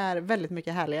annat. Det är väldigt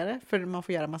mycket härligare. För man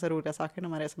får göra massa roliga saker när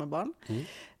man reser med barn.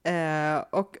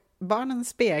 Och barnen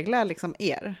speglar liksom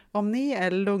er. Om ni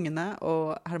är lugna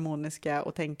och harmoniska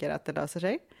och tänker att det löser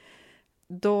sig.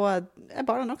 då är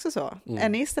barnen också så. Är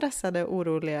ni stressade,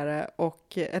 oroliga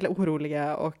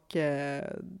och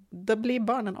då blir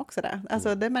barnen också det.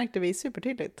 Alltså det märkte vi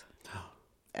supertydligt.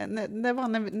 Det var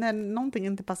när någonting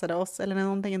inte passade oss eller när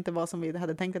någonting inte var som vi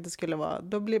hade tänkt att det skulle vara,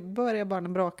 då började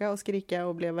barnen bråka och skrika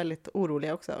och blev väldigt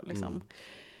oroliga också. Liksom.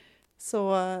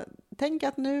 Så tänk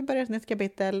att nu börjar ett nytt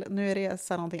kapitel, nu är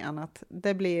resa någonting annat. Det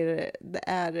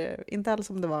är inte alls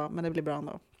som det var, men det blir bra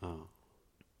ändå. Ja.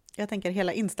 Jag tänker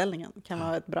hela inställningen kan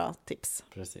vara ett bra tips.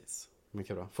 Precis,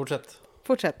 mycket bra.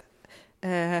 Fortsätt.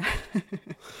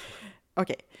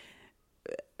 Okej.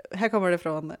 Här kommer det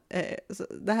från,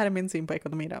 det här är min syn på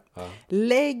ekonomi då. Ja.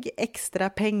 Lägg extra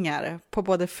pengar på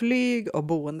både flyg och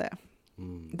boende.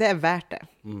 Det är värt det.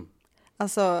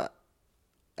 Alltså,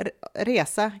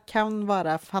 resa kan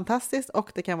vara fantastiskt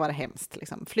och det kan vara hemskt.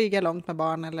 Liksom. Flyga långt med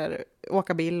barn eller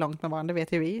åka bil långt med barn, det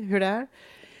vet ju vi hur det är.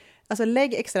 Alltså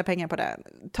lägg extra pengar på det.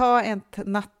 Ta ett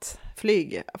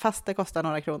nattflyg, fast det kostar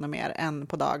några kronor mer än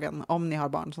på dagen om ni har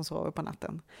barn som sover på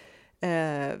natten.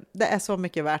 Det är så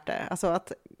mycket värt det. Alltså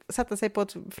att sätta sig på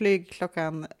ett flyg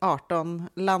klockan 18,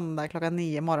 landa klockan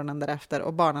 9 morgonen därefter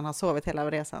och barnen har sovit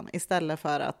hela resan. Istället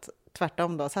för att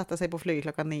tvärtom då, sätta sig på flyg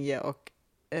klockan 9 och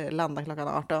landa klockan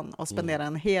 18 och spendera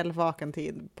en hel vaken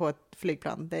tid på ett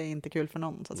flygplan. Det är inte kul för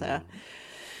någon så att säga.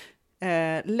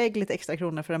 Lägg lite extra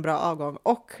kronor för en bra avgång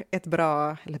och ett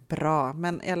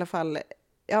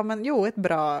ett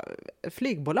bra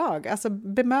flygbolag. Alltså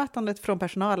bemötandet från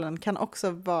personalen kan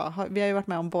också vara, vi har ju varit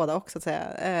med om båda också att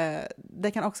säga,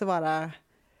 det kan också vara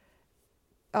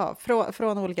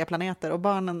från olika planeter och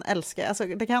barnen älskar, alltså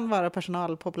det kan vara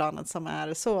personal på planet som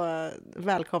är så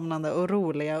välkomnande och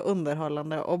roliga och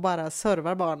underhållande och bara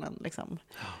servar barnen liksom.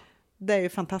 Det är ju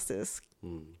fantastiskt.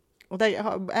 Och där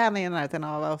är ni i närheten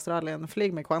av Australien,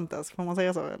 flyg med Qantas, får man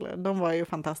säga så? Eller? De var ju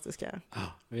fantastiska.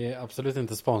 Vi är absolut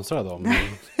inte sponsrade dem.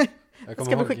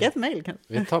 Ska vi skicka ett mejl kanske?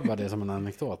 Vi tar bara det som en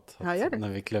anekdot. När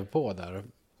vi klev på där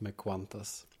med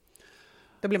Qantas.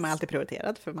 Då blir man alltid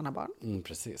prioriterad för man har barn.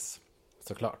 Precis,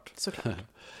 såklart.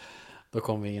 Då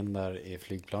kom vi in där i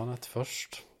flygplanet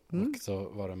först. Och så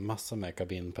var det massor med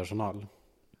kabinpersonal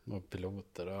och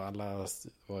piloter. Och alla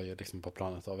var ju liksom på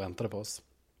planet och väntade på oss.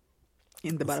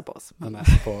 Inte bara på oss. Men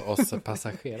på oss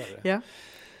passagerare. Ja.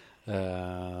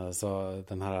 Så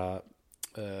den här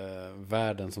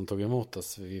värden som tog emot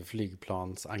oss vid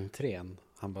flygplansentrén,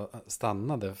 han bara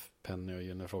stannade Penny och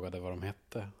Juni och frågade vad de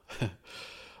hette.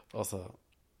 Och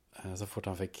så fort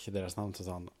han fick deras namn så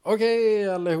sa han: Okej,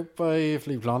 allihopa i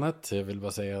flygplanet. Jag vill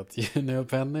bara säga att Juni och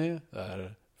Penny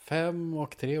är 5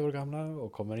 och 3 år gamla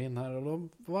och kommer in här och de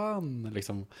vann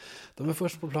liksom. De är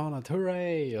först på planet,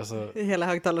 hurray! Och så, hela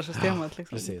högtalarsystemet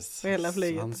liksom. Precis. Och hela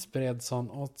flyget. Han spred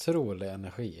sån otrolig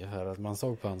energi för att man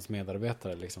såg på hans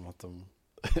medarbetare liksom att de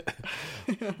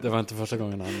det var inte första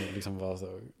gången han liksom var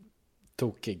så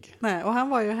tokig. Nej, och han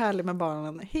var ju härlig med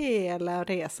barnen hela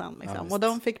resan liksom. Och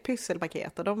de fick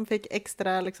pysselpaket och de fick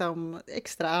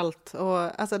extra allt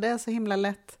och alltså det är så himla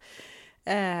lätt.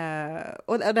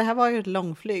 Och det här var ju ett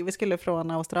långflyg. Vi skulle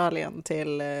från Australien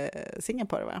till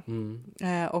Singapore va?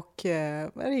 Och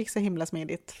det gick så himla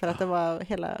smidigt för att det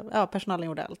var personalen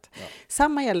gjorde allt.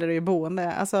 Samma gäller det ju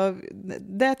boende. Alltså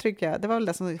det tycker jag, det var väl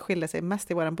det som skilde sig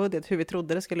mest i våran budget, hur vi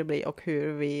trodde det skulle bli och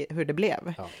hur det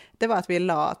blev. Det var att vi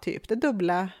la typ det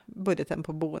dubbla budgeten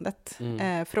på boendet.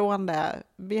 Från det,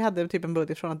 vi hade typ en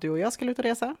budget från att du och jag skulle ut och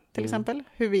resa till exempel.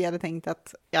 Hur vi hade tänkt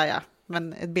att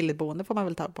men ett billigt boende får man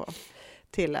väl ta på.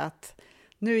 Till att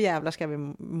nu jävlar ska vi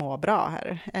må bra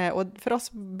här. Och för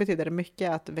oss betyder det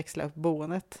mycket att växla upp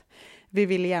boendet. Vi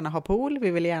vill gärna ha pool,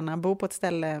 vi vill gärna bo på ett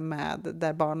ställe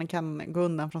där barnen kan gå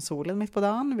undan från solen mitt på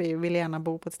dagen. Vi vill gärna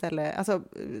bo på ett ställe, alltså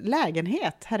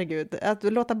lägenhet, herregud. Att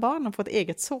låta barnen få ett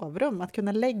eget sovrum, att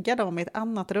kunna lägga dem i ett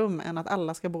annat rum än att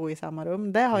alla ska bo i samma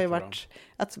rum. Det har ju varit,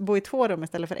 att bo i 2 rum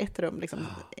istället för 1 rum liksom,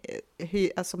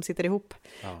 som sitter ihop.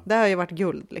 Det har ju varit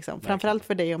guld liksom. Framförallt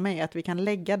för dig och mig, att vi kan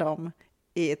lägga dem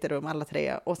i ett rum alla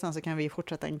 3 och sen så kan vi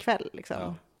fortsätta en kväll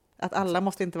liksom. Att alla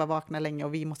måste inte vara vakna länge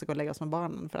och vi måste gå och lägga oss med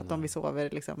barnen för att de vi sover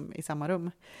liksom i samma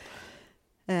rum.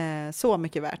 Så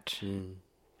mycket värt.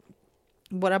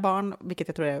 Våra barn, vilket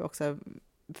jag tror är också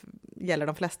gäller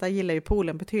de flesta, gillar ju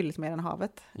poolen betydligt mer än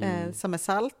havet. Som är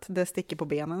salt, det sticker på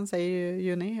benen, säger ju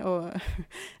Juni. Och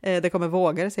det kommer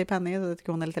vågor, säger Penny, och det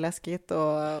tycker hon är lite läskigt.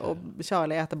 Och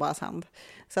Charlie äter bara sand.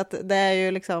 Så att det är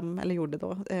ju liksom, eller gjorde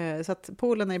då. Så att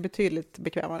poolen är betydligt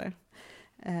bekvämare.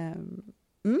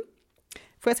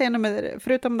 Får jag säga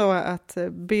förutom då att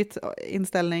byt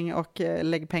inställning och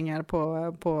lägg pengar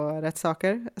på rätt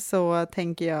saker, så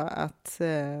tänker jag att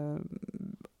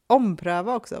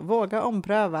ompröva också. Våga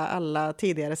ompröva alla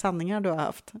tidigare sanningar du har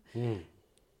haft.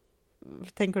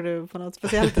 tänker du på något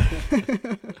speciellt?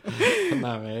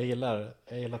 Nej, men jag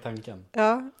gillar tanken.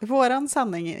 Ja, våran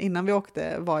sanning innan vi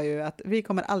åkte var ju att vi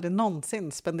kommer aldrig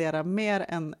någonsin spendera mer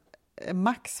än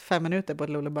max 5 minuter på ett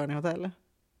Luleå Burnie hotell.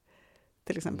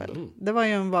 Till exempel. Det var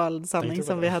ju en vald sanning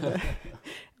som vi hade.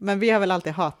 Men vi har väl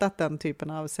alltid hatat den typen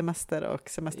av semester och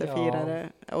semesterfirare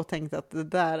och tänkt att det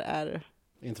där är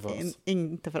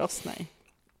inte för oss, nej.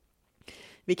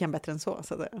 Vi kan bättre än så att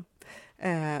säga.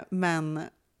 Men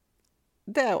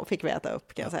det fick vi äta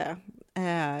upp, kan jag säga.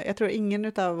 Jag tror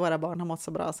ingen av våra barn har mått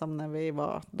så bra som när vi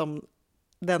var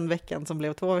den veckan som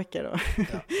blev 2 veckor då.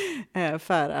 Ja.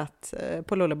 För att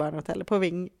på Luleå Burnie Hotel på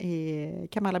Ving i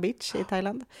Kamala Beach i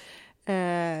Thailand.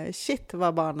 Shit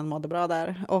vad barnen mådde bra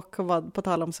där, och var på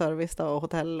tal om service då, och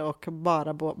hotell och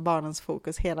bara barnens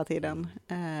fokus hela tiden.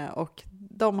 Och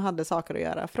de hade saker att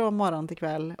göra från morgon till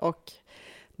kväll, och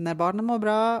när barnen mår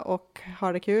bra och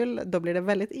har det kul, då blir det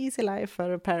väldigt easy life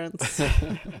för parents.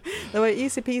 Det var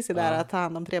easy peasy där att ta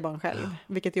hand om 3 barn själv,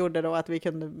 vilket gjorde då att vi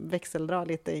kunde växeldra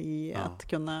lite i att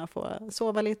kunna få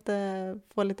sova lite,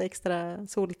 få lite extra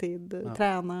soltid,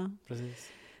 träna. Precis.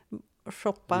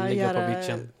 Shoppa,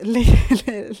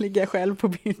 ligga själv på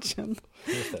beachen.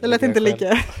 Det lät inte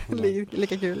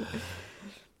lika kul.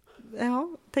 Ja,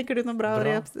 tänker du någon bra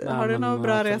har du några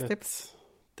bra restips?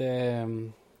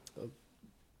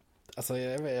 Alltså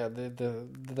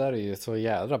det där är ju så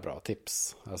jädra bra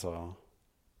tips, alltså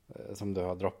som du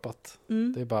har droppat.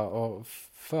 Det är bara att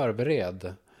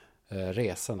förbered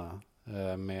resorna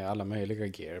med alla möjliga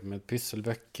gear, med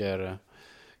pysselböcker,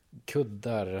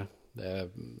 kuddar,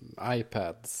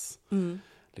 iPads,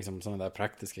 liksom sådana där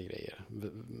praktiska grejer,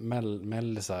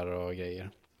 mellisar och grejer.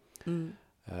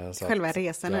 Själva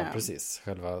resorna. Ja, precis.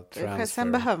 Själva transfer.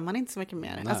 Sen behöver man inte så mycket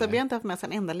mer. Alltså vi har inte haft med sig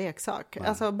en enda leksak. Nej.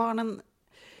 Alltså barnen,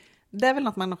 det är väl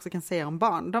något man också kan säga om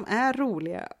barn. De är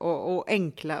roliga och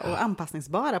enkla och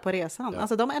anpassningsbara på resan. Ja.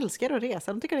 Alltså de älskar att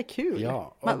resa, de tycker det är kul.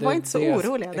 Ja, var inte så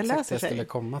oroliga, det löser sig. Jag skulle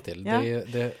komma till. Ja.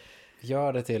 Det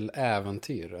gör det till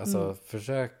äventyr. Alltså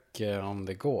försök om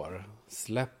det går.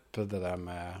 Släpp det där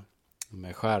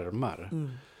med skärmar.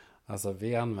 Alltså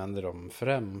vi använder dem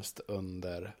främst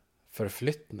under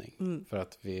förflyttning. För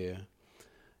att det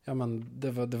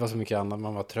var så mycket annat.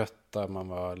 Man var trötta, man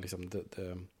var liksom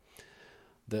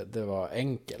det var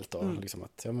enkelt då, liksom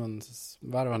att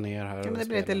varva ner här. Men det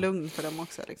blir lite lugn för dem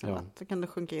också, liksom, att så kan du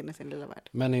sjunka in i sin lilla värld.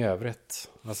 Men i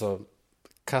övrigt, alltså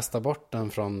kasta bort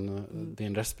den från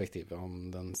din respektive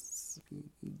om den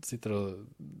sitter och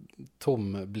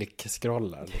tom blick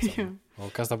scrollar liksom.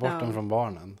 Och kasta bort den från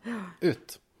barnen.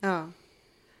 Ut! Ja,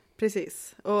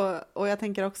 precis. Och jag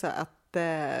tänker också att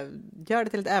gör det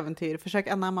till ett äventyr. Försök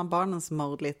anamma barnens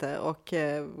mode lite och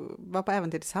vara på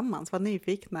äventyr tillsammans. Var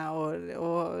nyfikna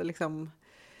och liksom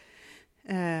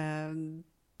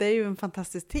det är ju en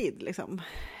fantastisk tid liksom.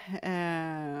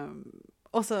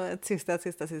 Och så ett sista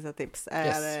tips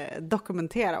är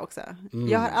dokumentera också.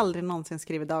 Jag har aldrig någonsin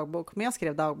skrivit dagbok, men jag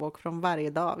skrev dagbok från varje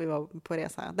dag vi var på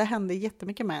resa. Det hände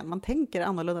jättemycket med en. Man tänker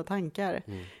annorlunda tankar.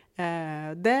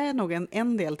 Det är nog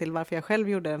en del till varför jag själv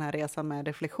gjorde den här resan med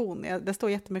reflektion. Det står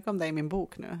jättemycket om det i min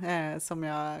bok nu, som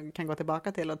jag kan gå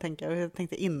tillbaka till och tänka hur jag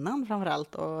tänkte innan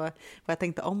framförallt, och vad jag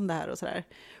tänkte om det här och sådär.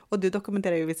 Och du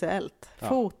dokumenterar ju visuellt.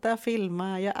 Fota,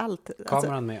 filma, gör allt.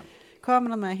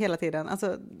 Kameran med hela tiden.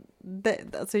 Alltså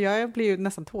jag blir ju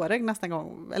nästan tårögd nästa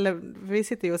gång. Eller vi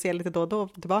sitter ju och ser lite då och då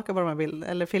tillbaka på de här bilderna,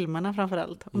 eller filmerna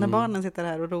framförallt. Och när barnen sitter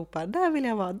här och ropar, där vill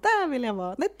jag vara, där vill jag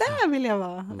vara, nej där vill jag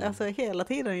vara. Alltså hela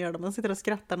tiden gör de sitter och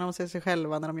skrattar när de ser sig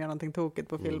själva när de gör någonting tokigt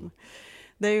på film.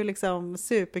 Det är ju liksom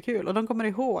superkul. Och de kommer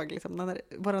ihåg liksom, när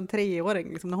våran 3-åring,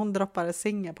 liksom, när hon droppar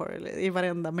Singapore i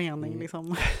varenda mening.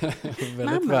 Liksom.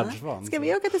 Mamma, ska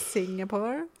vi åka till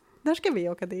Singapore? När ska vi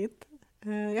åka dit?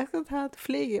 Jag ska ta ett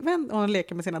flyg. Och hon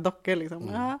leker med sina dockor liksom.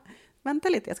 Ja, vänta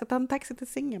lite, jag ska ta en taxi till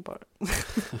Singapore.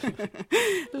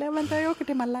 Eller vänta, jag åker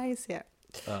till Malaysia.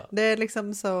 Det är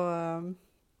liksom så.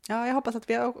 Ja, jag hoppas att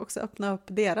vi också öppnar upp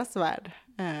deras värld.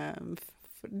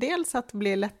 Dels att det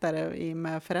blir lättare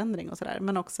med förändring och sådär,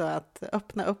 men också att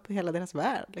öppna upp hela deras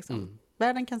värld liksom.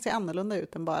 Världen kan se annorlunda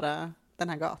ut än bara den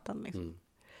här gatan liksom.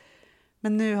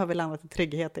 Men nu har vi landat i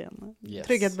trygghet igen.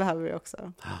 Trygghet behöver vi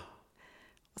också.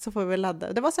 Så får vi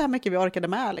ladda. Det var så här mycket vi orkade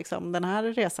med liksom, den här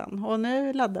resan. Och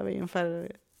nu laddar vi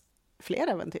inför fler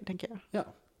äventyr, tänker jag. Ja,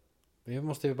 vi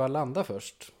måste ju bara landa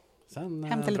först. Sen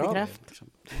hämta lite kraft.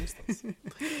 Liksom.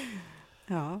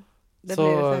 Ja, det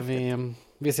så blir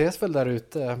vi ses väl där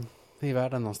ute i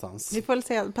världen någonstans. Vi får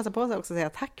väl passa på att säga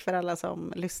tack för alla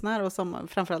som lyssnar och som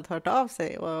framförallt hört av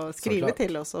sig och skrivit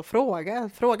till oss och fråga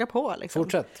på. Liksom.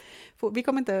 Fortsätt. Vi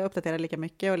kommer inte uppdatera lika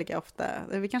mycket och lika ofta.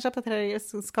 Vi kanske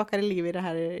skakar i liv i det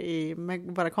här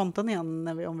med våra konton igen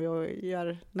om vi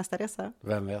gör nästa resa.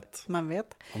 Vem vet? Man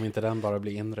vet. Om inte den bara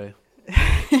blir inre.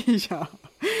 Ja,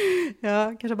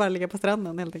 kanske bara ligga på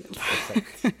stranden helt enkelt.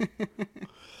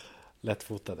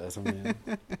 Lättfotade som är.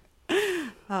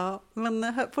 Ja,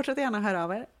 men fortsätt gärna höra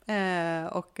av er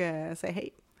och säg hej.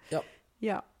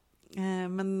 Ja.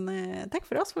 Men tack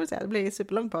för oss får vi säga. Det blir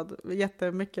superlång podd.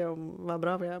 Jättemycket om vad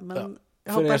bra vi är. Men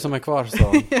för er som är kvar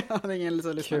så. Ja, det är ingen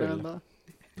som lyssnar ändå.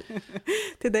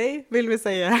 Till dig vill vi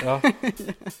säga. Ja.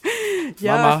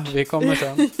 Mamma, vi kommer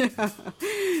sen.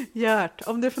 Gört.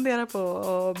 Om du funderar på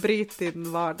att bryta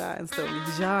din vardag en stund,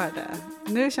 gör det.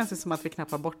 Nu känns det som att vi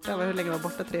knappt var borta. Hur länge var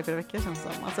borta? 3-4 veckor känns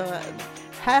det som. Alltså,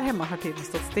 här hemma har tiden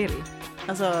stått still.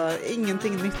 Alltså,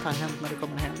 ingenting nytt har hänt när du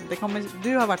kommer hem.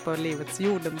 Du har varit på livets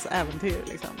jordens äventyr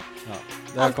liksom. Ja,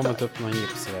 det har kommit upp någon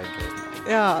gipsvägg.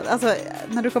 Ja, alltså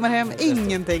när du kommer hem,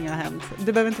 ingenting har hänt.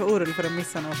 Du behöver inte vara orolig för att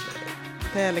missa något.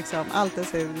 Det är liksom, allt är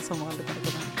som vanligt när du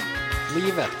kommer hem.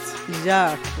 Livet.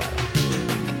 Gört bara.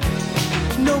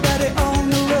 Nobody on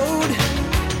the road,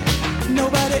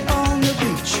 nobody on the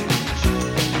beach.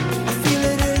 I feel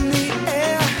it in the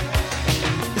air,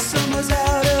 the summer's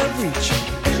out of reach.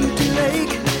 Empty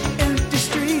lake, empty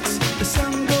streets, the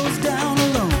sun goes down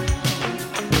alone.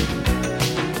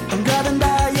 I'm driving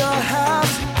by your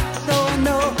house, though I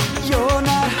know you're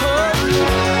not home.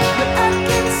 But I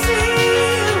can see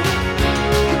you,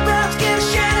 your brown skin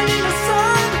shining in the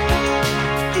sun.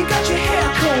 You got your hair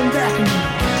combed back and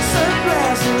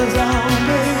sunglasses on,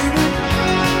 baby.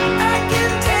 I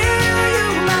can tell you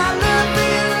my love for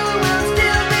you will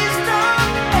still be strong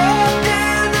after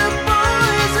the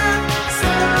boys of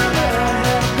summer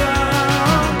have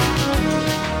gone.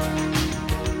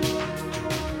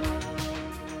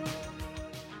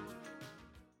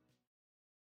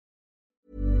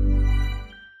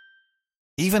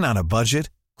 Even on a budget,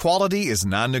 quality is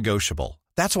non-negotiable.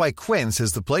 That's why Quince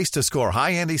is the place to score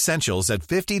high-end essentials at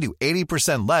 50 to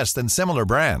 80% less than similar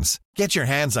brands. Get your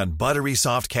hands on buttery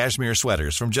soft cashmere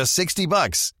sweaters from just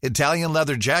 $60, Italian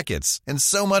leather jackets, and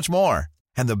so much more.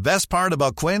 And the best part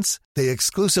about Quince, they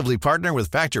exclusively partner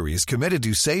with factories committed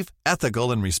to safe,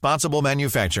 ethical, and responsible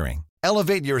manufacturing.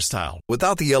 Elevate your style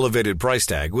without the elevated price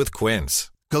tag with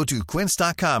Quince. Go to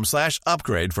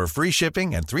quince.com/upgrade for free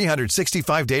shipping and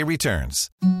 365-day returns.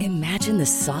 Imagine the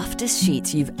softest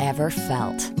sheets you've ever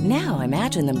felt. Now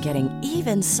imagine them getting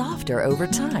even softer over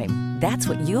time. That's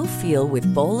what you'll feel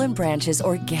with Boll & Branch's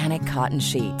organic cotton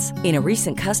sheets. In a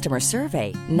recent customer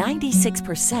survey,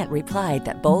 96% replied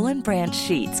that Boll & Branch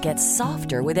sheets get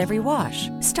softer with every wash.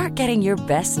 Start getting your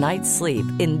best night's sleep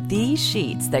in these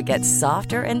sheets that get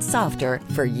softer and softer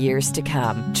for years to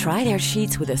come. Try their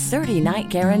sheets with a 30-night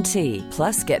guarantee.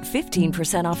 Plus, get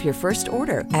 15% off your first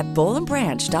order at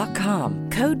bollandbranch.com.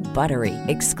 Code BUTTERY.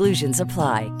 Exclusions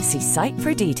apply. See site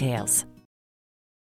for details.